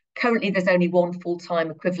 Currently, there's only one full-time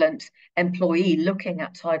equivalent employee looking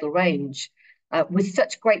at tidal range. With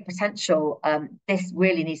such great potential, this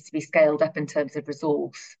really needs to be scaled up in terms of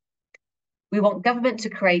resource. We want government to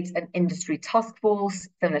create an industry task force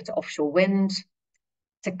similar to offshore wind,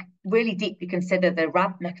 to really deeply consider the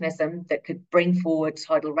RAB mechanism that could bring forward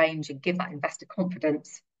tidal range and give that investor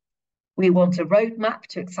confidence. We want a roadmap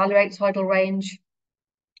to accelerate tidal range.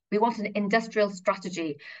 We want an industrial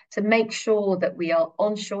strategy to make sure that we are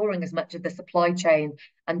onshoring as much of the supply chain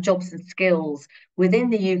and jobs and skills within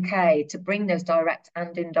the UK to bring those direct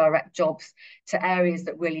and indirect jobs to areas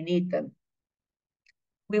that really need them.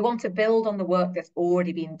 We want to build on the work that's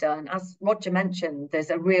already been done. As Roger mentioned, there's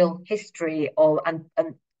a real history of and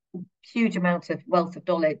huge amount of wealth of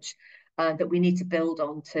knowledge that we need to build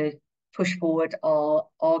on to push forward our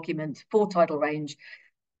argument for tidal range.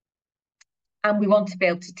 And we want to be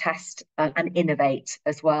able to test and innovate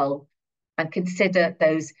as well, and consider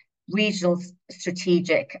those regional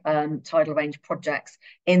strategic tidal range projects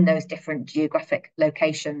in those different geographic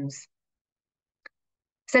locations.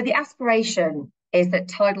 So the aspiration is that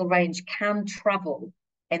tidal range can travel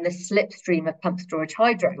in the slipstream of pumped storage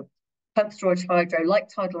hydro. Pumped storage hydro, like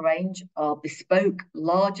tidal range, are bespoke,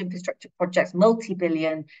 large infrastructure projects,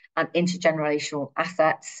 multi-billion and intergenerational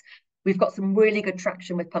assets. We've got some really good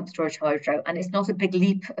traction with pumped storage hydro, and it's not a big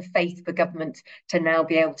leap of faith for government to now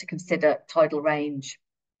be able to consider tidal range.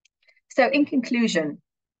 So in conclusion,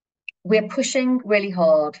 we're pushing really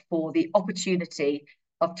hard for the opportunity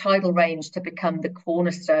of tidal range to become the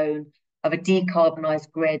cornerstone of a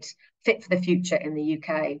decarbonised grid fit for the future in the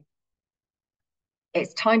UK.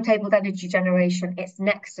 It's timetabled energy generation, it's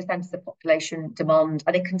next to sense the population demand,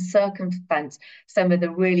 and it can circumvent some of the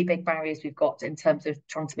really big barriers we've got in terms of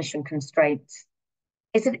transmission constraints.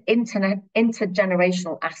 It's an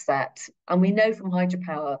intergenerational asset, and we know from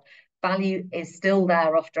hydropower, value is still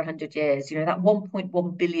there after 100 years. You know, that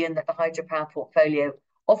 1.1 billion that the hydropower portfolio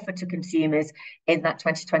offered to consumers in that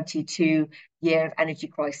 2022 year of energy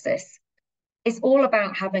crisis. It's all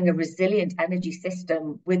about having a resilient energy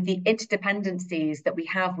system with the interdependencies that we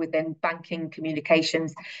have within banking,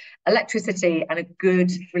 communications. Electricity and a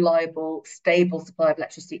good, reliable, stable supply of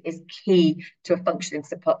electricity is key to a functioning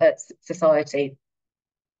society.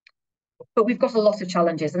 But we've got a lot of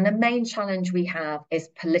challenges, and the main challenge we have is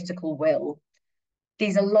political will.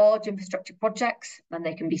 These are large infrastructure projects, and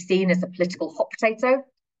they can be seen as a political hot potato,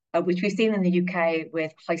 which we've seen in the UK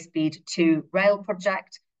with High Speed 2 rail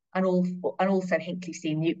project, and also Hinkley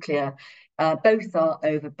C nuclear. Both are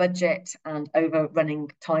over budget and over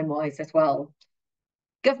running time-wise as well.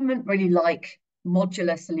 Government really like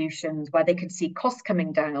modular solutions where they can see costs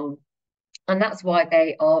coming down, and that's why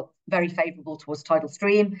they are very favourable towards tidal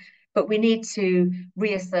stream. But we need to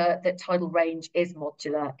reassert that tidal range is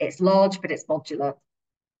modular. It's large, but it's modular.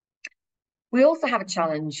 We also have a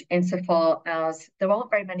challenge insofar as there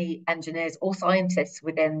aren't very many engineers or scientists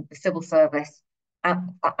within the civil service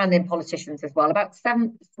and in politicians as well. About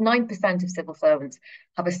 9% of civil servants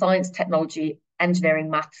have a science, technology, engineering,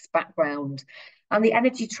 maths background. And the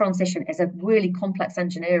energy transition is a really complex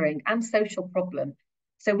engineering and social problem.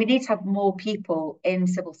 So we need to have more people in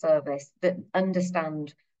civil service that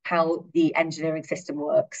understand how the engineering system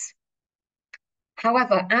works.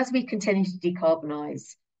 However, as we continue to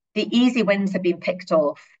decarbonise, the easy wins have been picked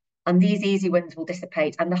off, and these easy wins will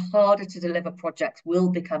dissipate, and the harder to deliver projects will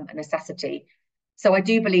become a necessity. So I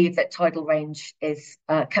do believe that tidal range is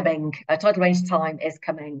coming. Tidal range time is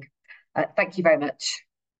coming. Thank you very much.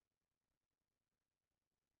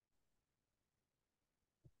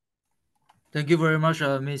 Thank you very much,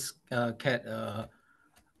 Ms. Kat.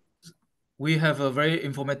 We have a very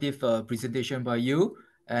informative presentation by you,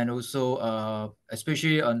 and also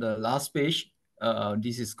especially on the last page,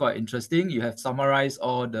 this is quite interesting. You have summarized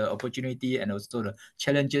all the opportunity and also the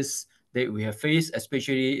challenges that we have faced,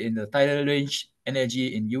 especially in the tidal range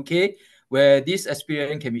energy in UK, where this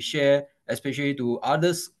experience can be shared, especially to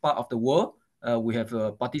others part of the world, We have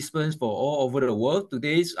participants for all over the world.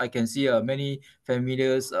 Today, I can see many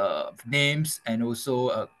familiar names and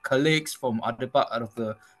also colleagues from other part of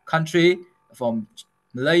the country, from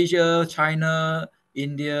Malaysia, China,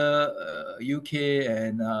 India, UK,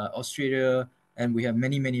 and Australia, and we have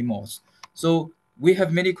many, many more. So we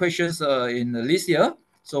have many questions in the list here.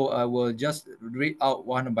 So I will just read out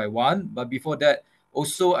one by one. But before that,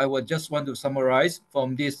 also I will just want to summarize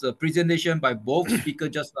from this presentation by both speakers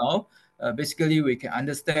just now. Basically, we can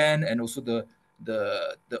understand and also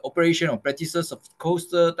the operation or practices of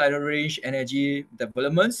coastal tidal range energy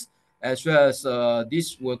developments, as well as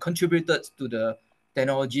this will contribute to the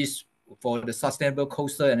technologies for the sustainable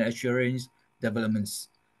coastal and estuarine developments.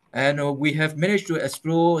 And we have managed to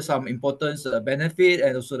explore some important benefit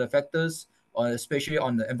and also the factors, especially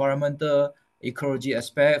on the environmental ecology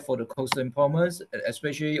aspect for the coastal performance,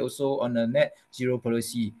 especially also on the net zero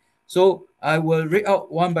policy. So I will read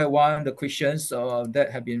out one by one the questions that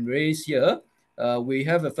have been raised here. We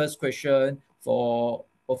have a first question for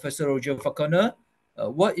Professor Roger Falconer.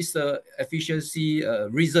 What is the efficiency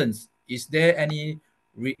reasons? Is there any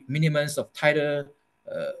minimums of tidal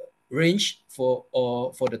range for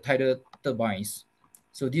the tidal turbines?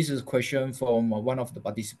 So this is a question from one of the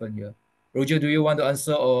participants here. Roger, do you want to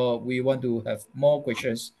answer, or we want to have more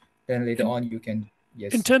questions? Then later on you can.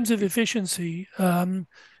 Yes. In terms of efficiency,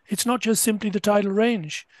 it's not just simply the tidal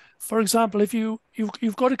range. For example, if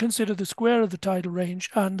you've got to consider the square of the tidal range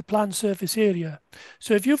and the planned surface area.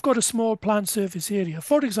 So if you've got a small planned surface area,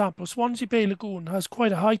 for example, Swansea Bay Lagoon has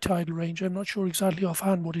quite a high tidal range. I'm not sure exactly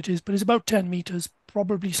offhand what it is, but it's about 10 meters,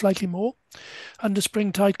 probably slightly more under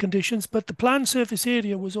spring tide conditions. But the planned surface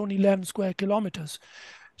area was only 11 square kilometers.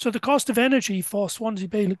 So the cost of energy for Swansea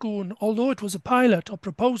Bay Lagoon, although it was a pilot or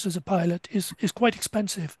proposed as a pilot, is quite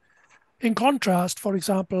expensive. In contrast, for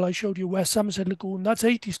example, I showed you West Somerset Lagoon, that's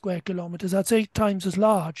 80 square kilometers, that's 8 times as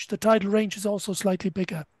large. The tidal range is also slightly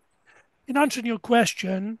bigger. In answering your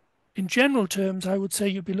question, in general terms, I would say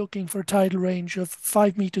you'd be looking for a tidal range of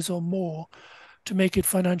 5 meters or more to make it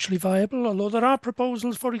financially viable, although there are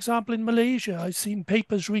proposals, for example, in Malaysia. I've seen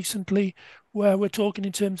papers recently where we're talking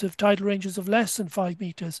in terms of tidal ranges of less than 5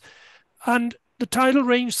 meters. And the tidal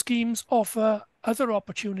range schemes offer other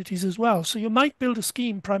opportunities as well. So you might build a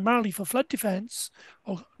scheme primarily for flood defense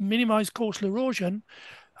or minimize coastal erosion,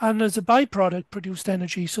 and as a byproduct produced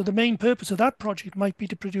energy. So the main purpose of that project might be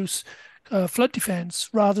to produce flood defense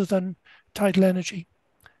rather than tidal energy.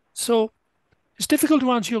 So it's difficult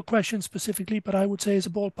to answer your question specifically, but I would say as a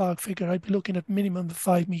ballpark figure, I'd be looking at minimum of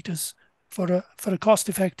 5 meters for a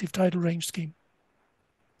cost-effective tidal range scheme.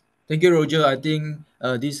 Thank you, Roger. I think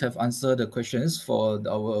these have answered the questions for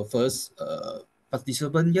our first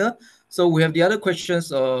participant here. So we have the other questions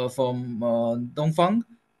from Dongfang.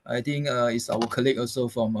 I think it's our colleague also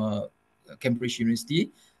from Cambridge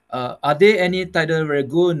University. Are there any tidal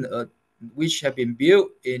lagoon which have been built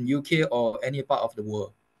in UK or any part of the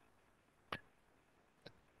world?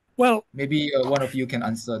 Well, maybe one of you can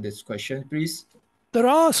answer this question, please. There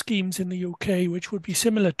are schemes in the UK which would be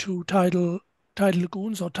similar to tidal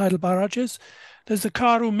lagoons or tidal barrages. There's the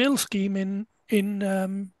Carew Mill scheme in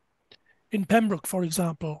Pembroke, for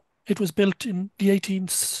example. It was built in the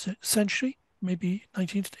 18th century, maybe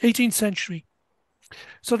 18th century.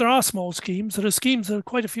 So there are small schemes. There are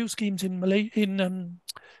quite a few schemes in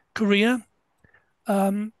Korea.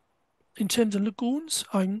 In terms of lagoons,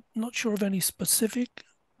 I'm not sure of any specific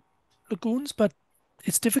lagoons, but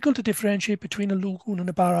it's difficult to differentiate between a lagoon and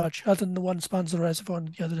a barrage, other than the one spans the reservoir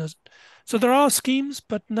and the other doesn't. So there are schemes,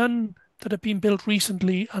 but none that have been built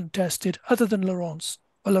recently and tested, other than Laurence.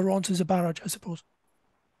 Well, Laurence is a barrage, I suppose.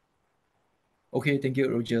 Okay, thank you,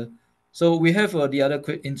 Roger. So we have the other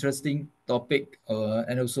interesting topic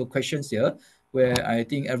and also questions here, where I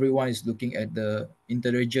think everyone is looking at the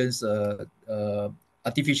intelligence,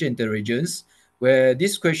 artificial intelligence, where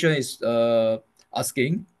this question is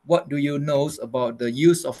asking, what do you know about the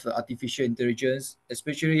use of the artificial intelligence,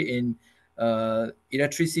 especially in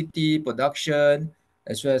electricity production,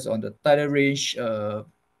 as well as on the tidal range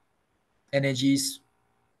energies?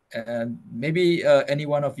 And maybe any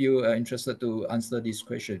one of you are interested to answer this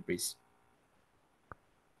question, please.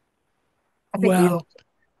 Well,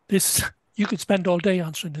 you could spend all day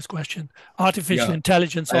answering this question. Artificial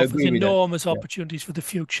intelligence offers enormous opportunities for the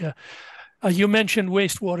future. You mentioned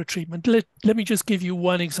wastewater treatment. Let me just give you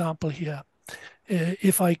one example here,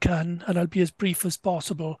 if I can, and I'll be as brief as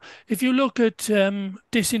possible. If you look at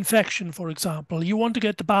disinfection, for example, you want to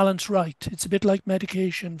get the balance right. It's a bit like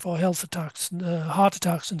medication for health attacks, heart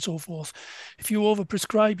attacks, and so forth. If you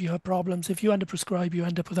overprescribe, you have problems. If you underprescribe, you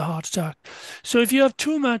end up with a heart attack. So if you have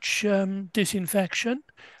too much disinfection,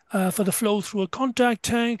 For the flow through a contact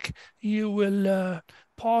tank, you will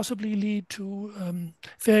possibly lead to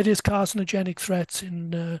various carcinogenic threats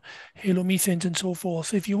in halomethanes and so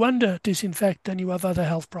forth. If you under disinfect, then you have other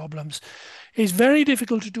health problems. It's very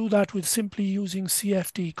difficult to do that with simply using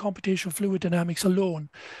CFD, computational fluid dynamics alone.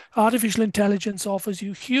 Artificial intelligence offers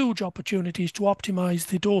you huge opportunities to optimize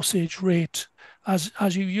the dosage rate as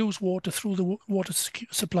you use water through the water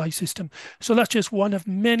supply system. So that's just one of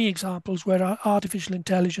many examples where artificial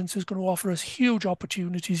intelligence is going to offer us huge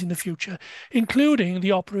opportunities in the future, including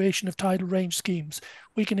the operation of tidal range schemes.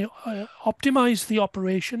 We can optimize the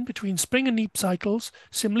operation between spring and neap cycles,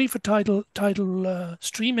 similarly for tidal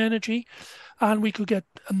stream energy, and we could get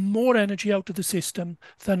more energy out of the system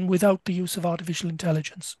than without the use of artificial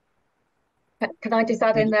intelligence. Can I just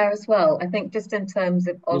add in there as well? I think just in terms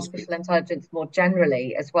of artificial intelligence more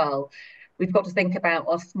generally as well, we've got to think about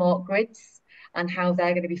our smart grids and how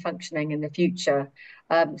they're going to be functioning in the future.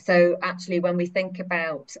 So actually, when we think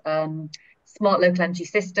about smart local energy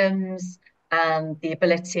systems and the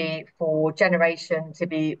ability for generation to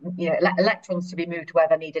be, electrons to be moved where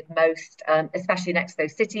they're needed most, especially next to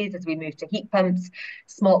those cities as we move to heat pumps,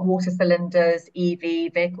 smart water cylinders,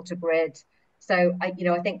 EV, vehicle to grid. So I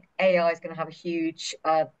think AI is going to have a huge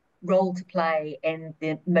role to play in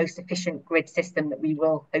the most efficient grid system that we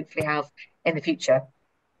will hopefully have in the future.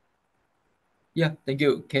 Yeah, thank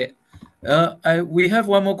you, Kate. We have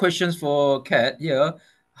one more question for Kat here.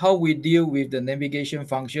 How we deal with the navigation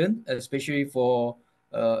function, especially for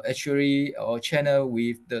estuary or channel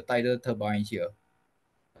with the tidal turbines here?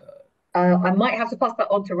 I might have to pass that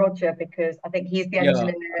on to Roger because I think he's the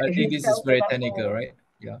engineer. I think this is very technical, right?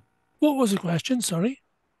 Yeah. What was the question? Sorry.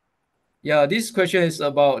 Yeah, this question is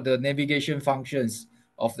about the navigation functions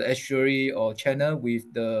of the estuary or channel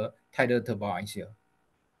with the tidal turbines here.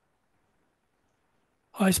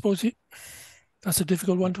 I suppose that's a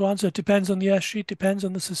difficult one to answer. It depends on the estuary, it depends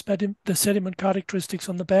on the sediment characteristics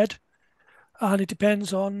on the bed, and it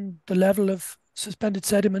depends on the level of suspended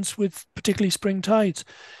sediments with particularly spring tides.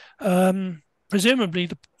 Presumably,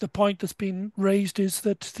 the point that's been raised is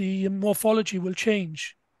that the morphology will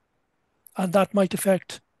change, and that might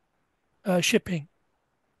affect shipping.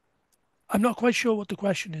 I'm not quite sure what the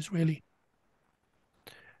question is really.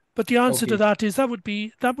 But the answer to that is that would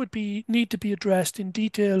need to be addressed in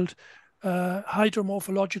detailed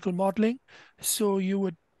hydromorphological modeling. So you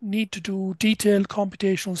would need to do detailed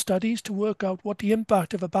computational studies to work out what the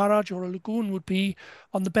impact of a barrage or a lagoon would be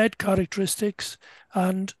on the bed characteristics,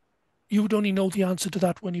 and you would only know the answer to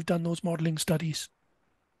that when you've done those modeling studies.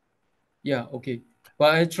 Yeah, okay.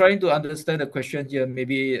 But I'm trying to understand the question here.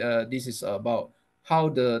 Maybe this is about how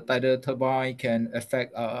the tidal turbine can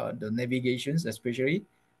affect the navigations, especially.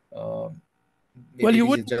 Well, you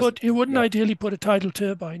wouldn't ideally put a tidal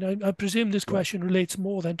turbine. I presume this question relates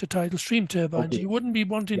more than to tidal stream turbines. You wouldn't be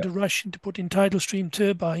wanting to rush into putting tidal stream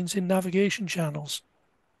turbines in navigation channels.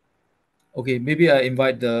 Okay, maybe I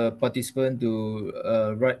invite the participant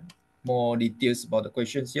to write more details about the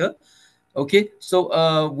questions here. Okay,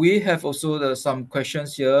 so we have also some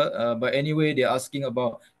questions here, but anyway, they're asking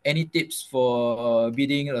about any tips for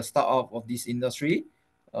bidding a startup of this industry,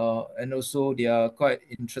 and also they are quite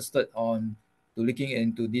interested on looking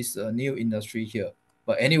into this new industry here.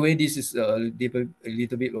 But anyway, this is a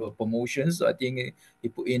little bit of promotions. So I think he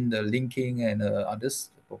put in the linking and others.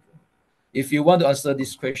 If you want to answer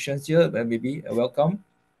these questions here, maybe welcome.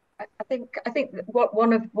 I think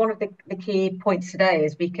one of the key points today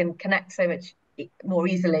is we can connect so much more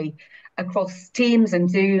easily across Teams and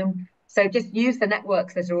Zoom. So just use the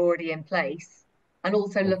networks that are already in place, and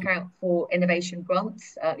also look out for innovation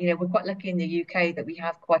grants. We're quite lucky in the UK that we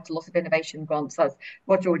have quite a lot of innovation grants. As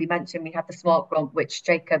Roger already mentioned, we have the Smart Grant, which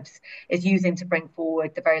Jacobs is using to bring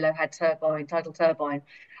forward the very low head turbine, tidal turbine.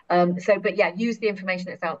 But yeah, use the information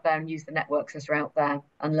that's out there and use the networks that are out there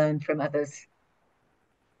and learn from others.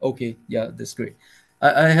 Okay, yeah, that's great.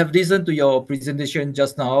 I have listened to your presentation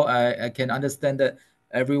just now. I can understand that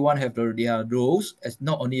everyone have their roles, as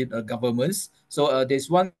not only the governments. So there's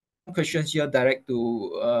one question here direct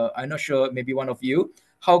to, I'm not sure, maybe one of you.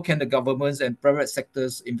 How can the governments and private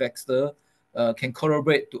sectors investor can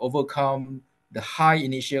collaborate to overcome the high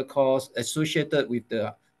initial costs associated with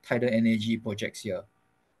the tidal energy projects here?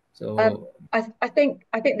 So I think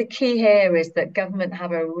the key here is that government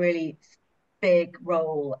have a really big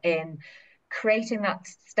role in creating that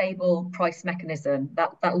stable price mechanism,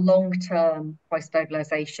 that long-term price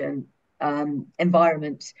stabilization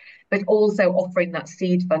environment, but also offering that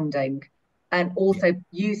seed funding and also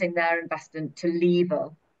using their investment to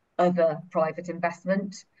lever other private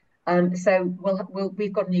investment. So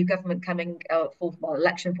we've got a new government coming,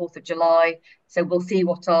 election 4th of July. So we'll see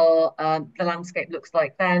what the landscape looks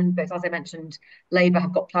like then. But as I mentioned, Labour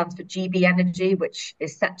have got plans for GB Energy, which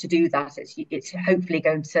is set to do that. It's hopefully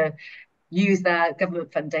going to use their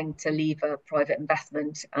government funding to lever private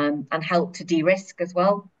investment and help to de-risk as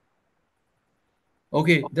well.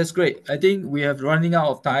 Okay, that's great. I think we have running out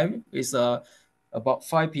of time. It's about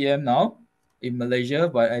 5 p.m. now in Malaysia,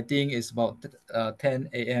 but I think it's about 10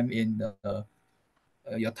 a.m. in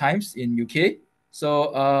your times in UK.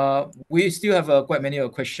 So we still have quite many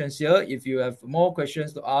questions here. If you have more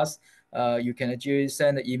questions to ask, you can actually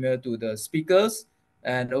send an email to the speakers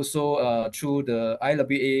and also through the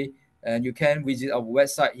IWA, and you can visit our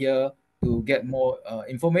website here to get more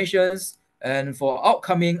informations. And for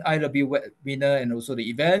upcoming IW webinar and also the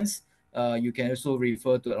events, you can also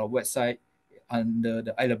refer to our website under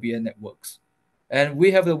the IWA networks. And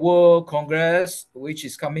we have the World Congress, which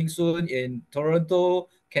is coming soon in Toronto,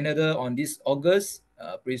 Canada on this August.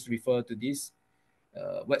 Please refer to this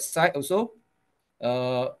website also.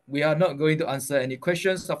 We are not going to answer any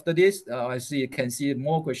questions after this. I can see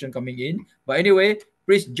more questions coming in. But anyway,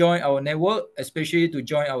 please join our network, especially to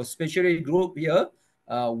join our specialist group here.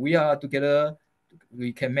 We are together.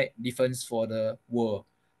 We can make difference for the world.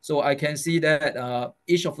 So I can see that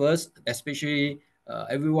each of us, especially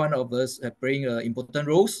every one of us, are playing important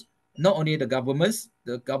roles. Not only the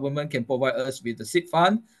government can provide us with the seed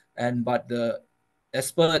fund, but the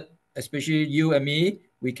expert, especially you and me,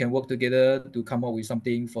 we can work together to come up with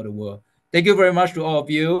something for the world. Thank you very much to all of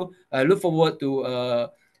you. I look forward to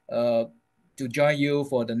join you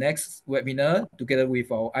for the next webinar together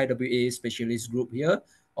with our IWA specialist group here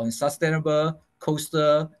on sustainable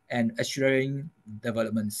coastal and estuarine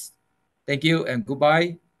developments. Thank you and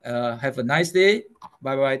goodbye. Have a nice day.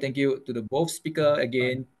 Bye-bye. Thank you to the both speaker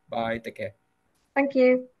again. Bye. Take care. Thank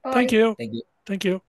you. Bye. Thank you. Thank you. Thank you.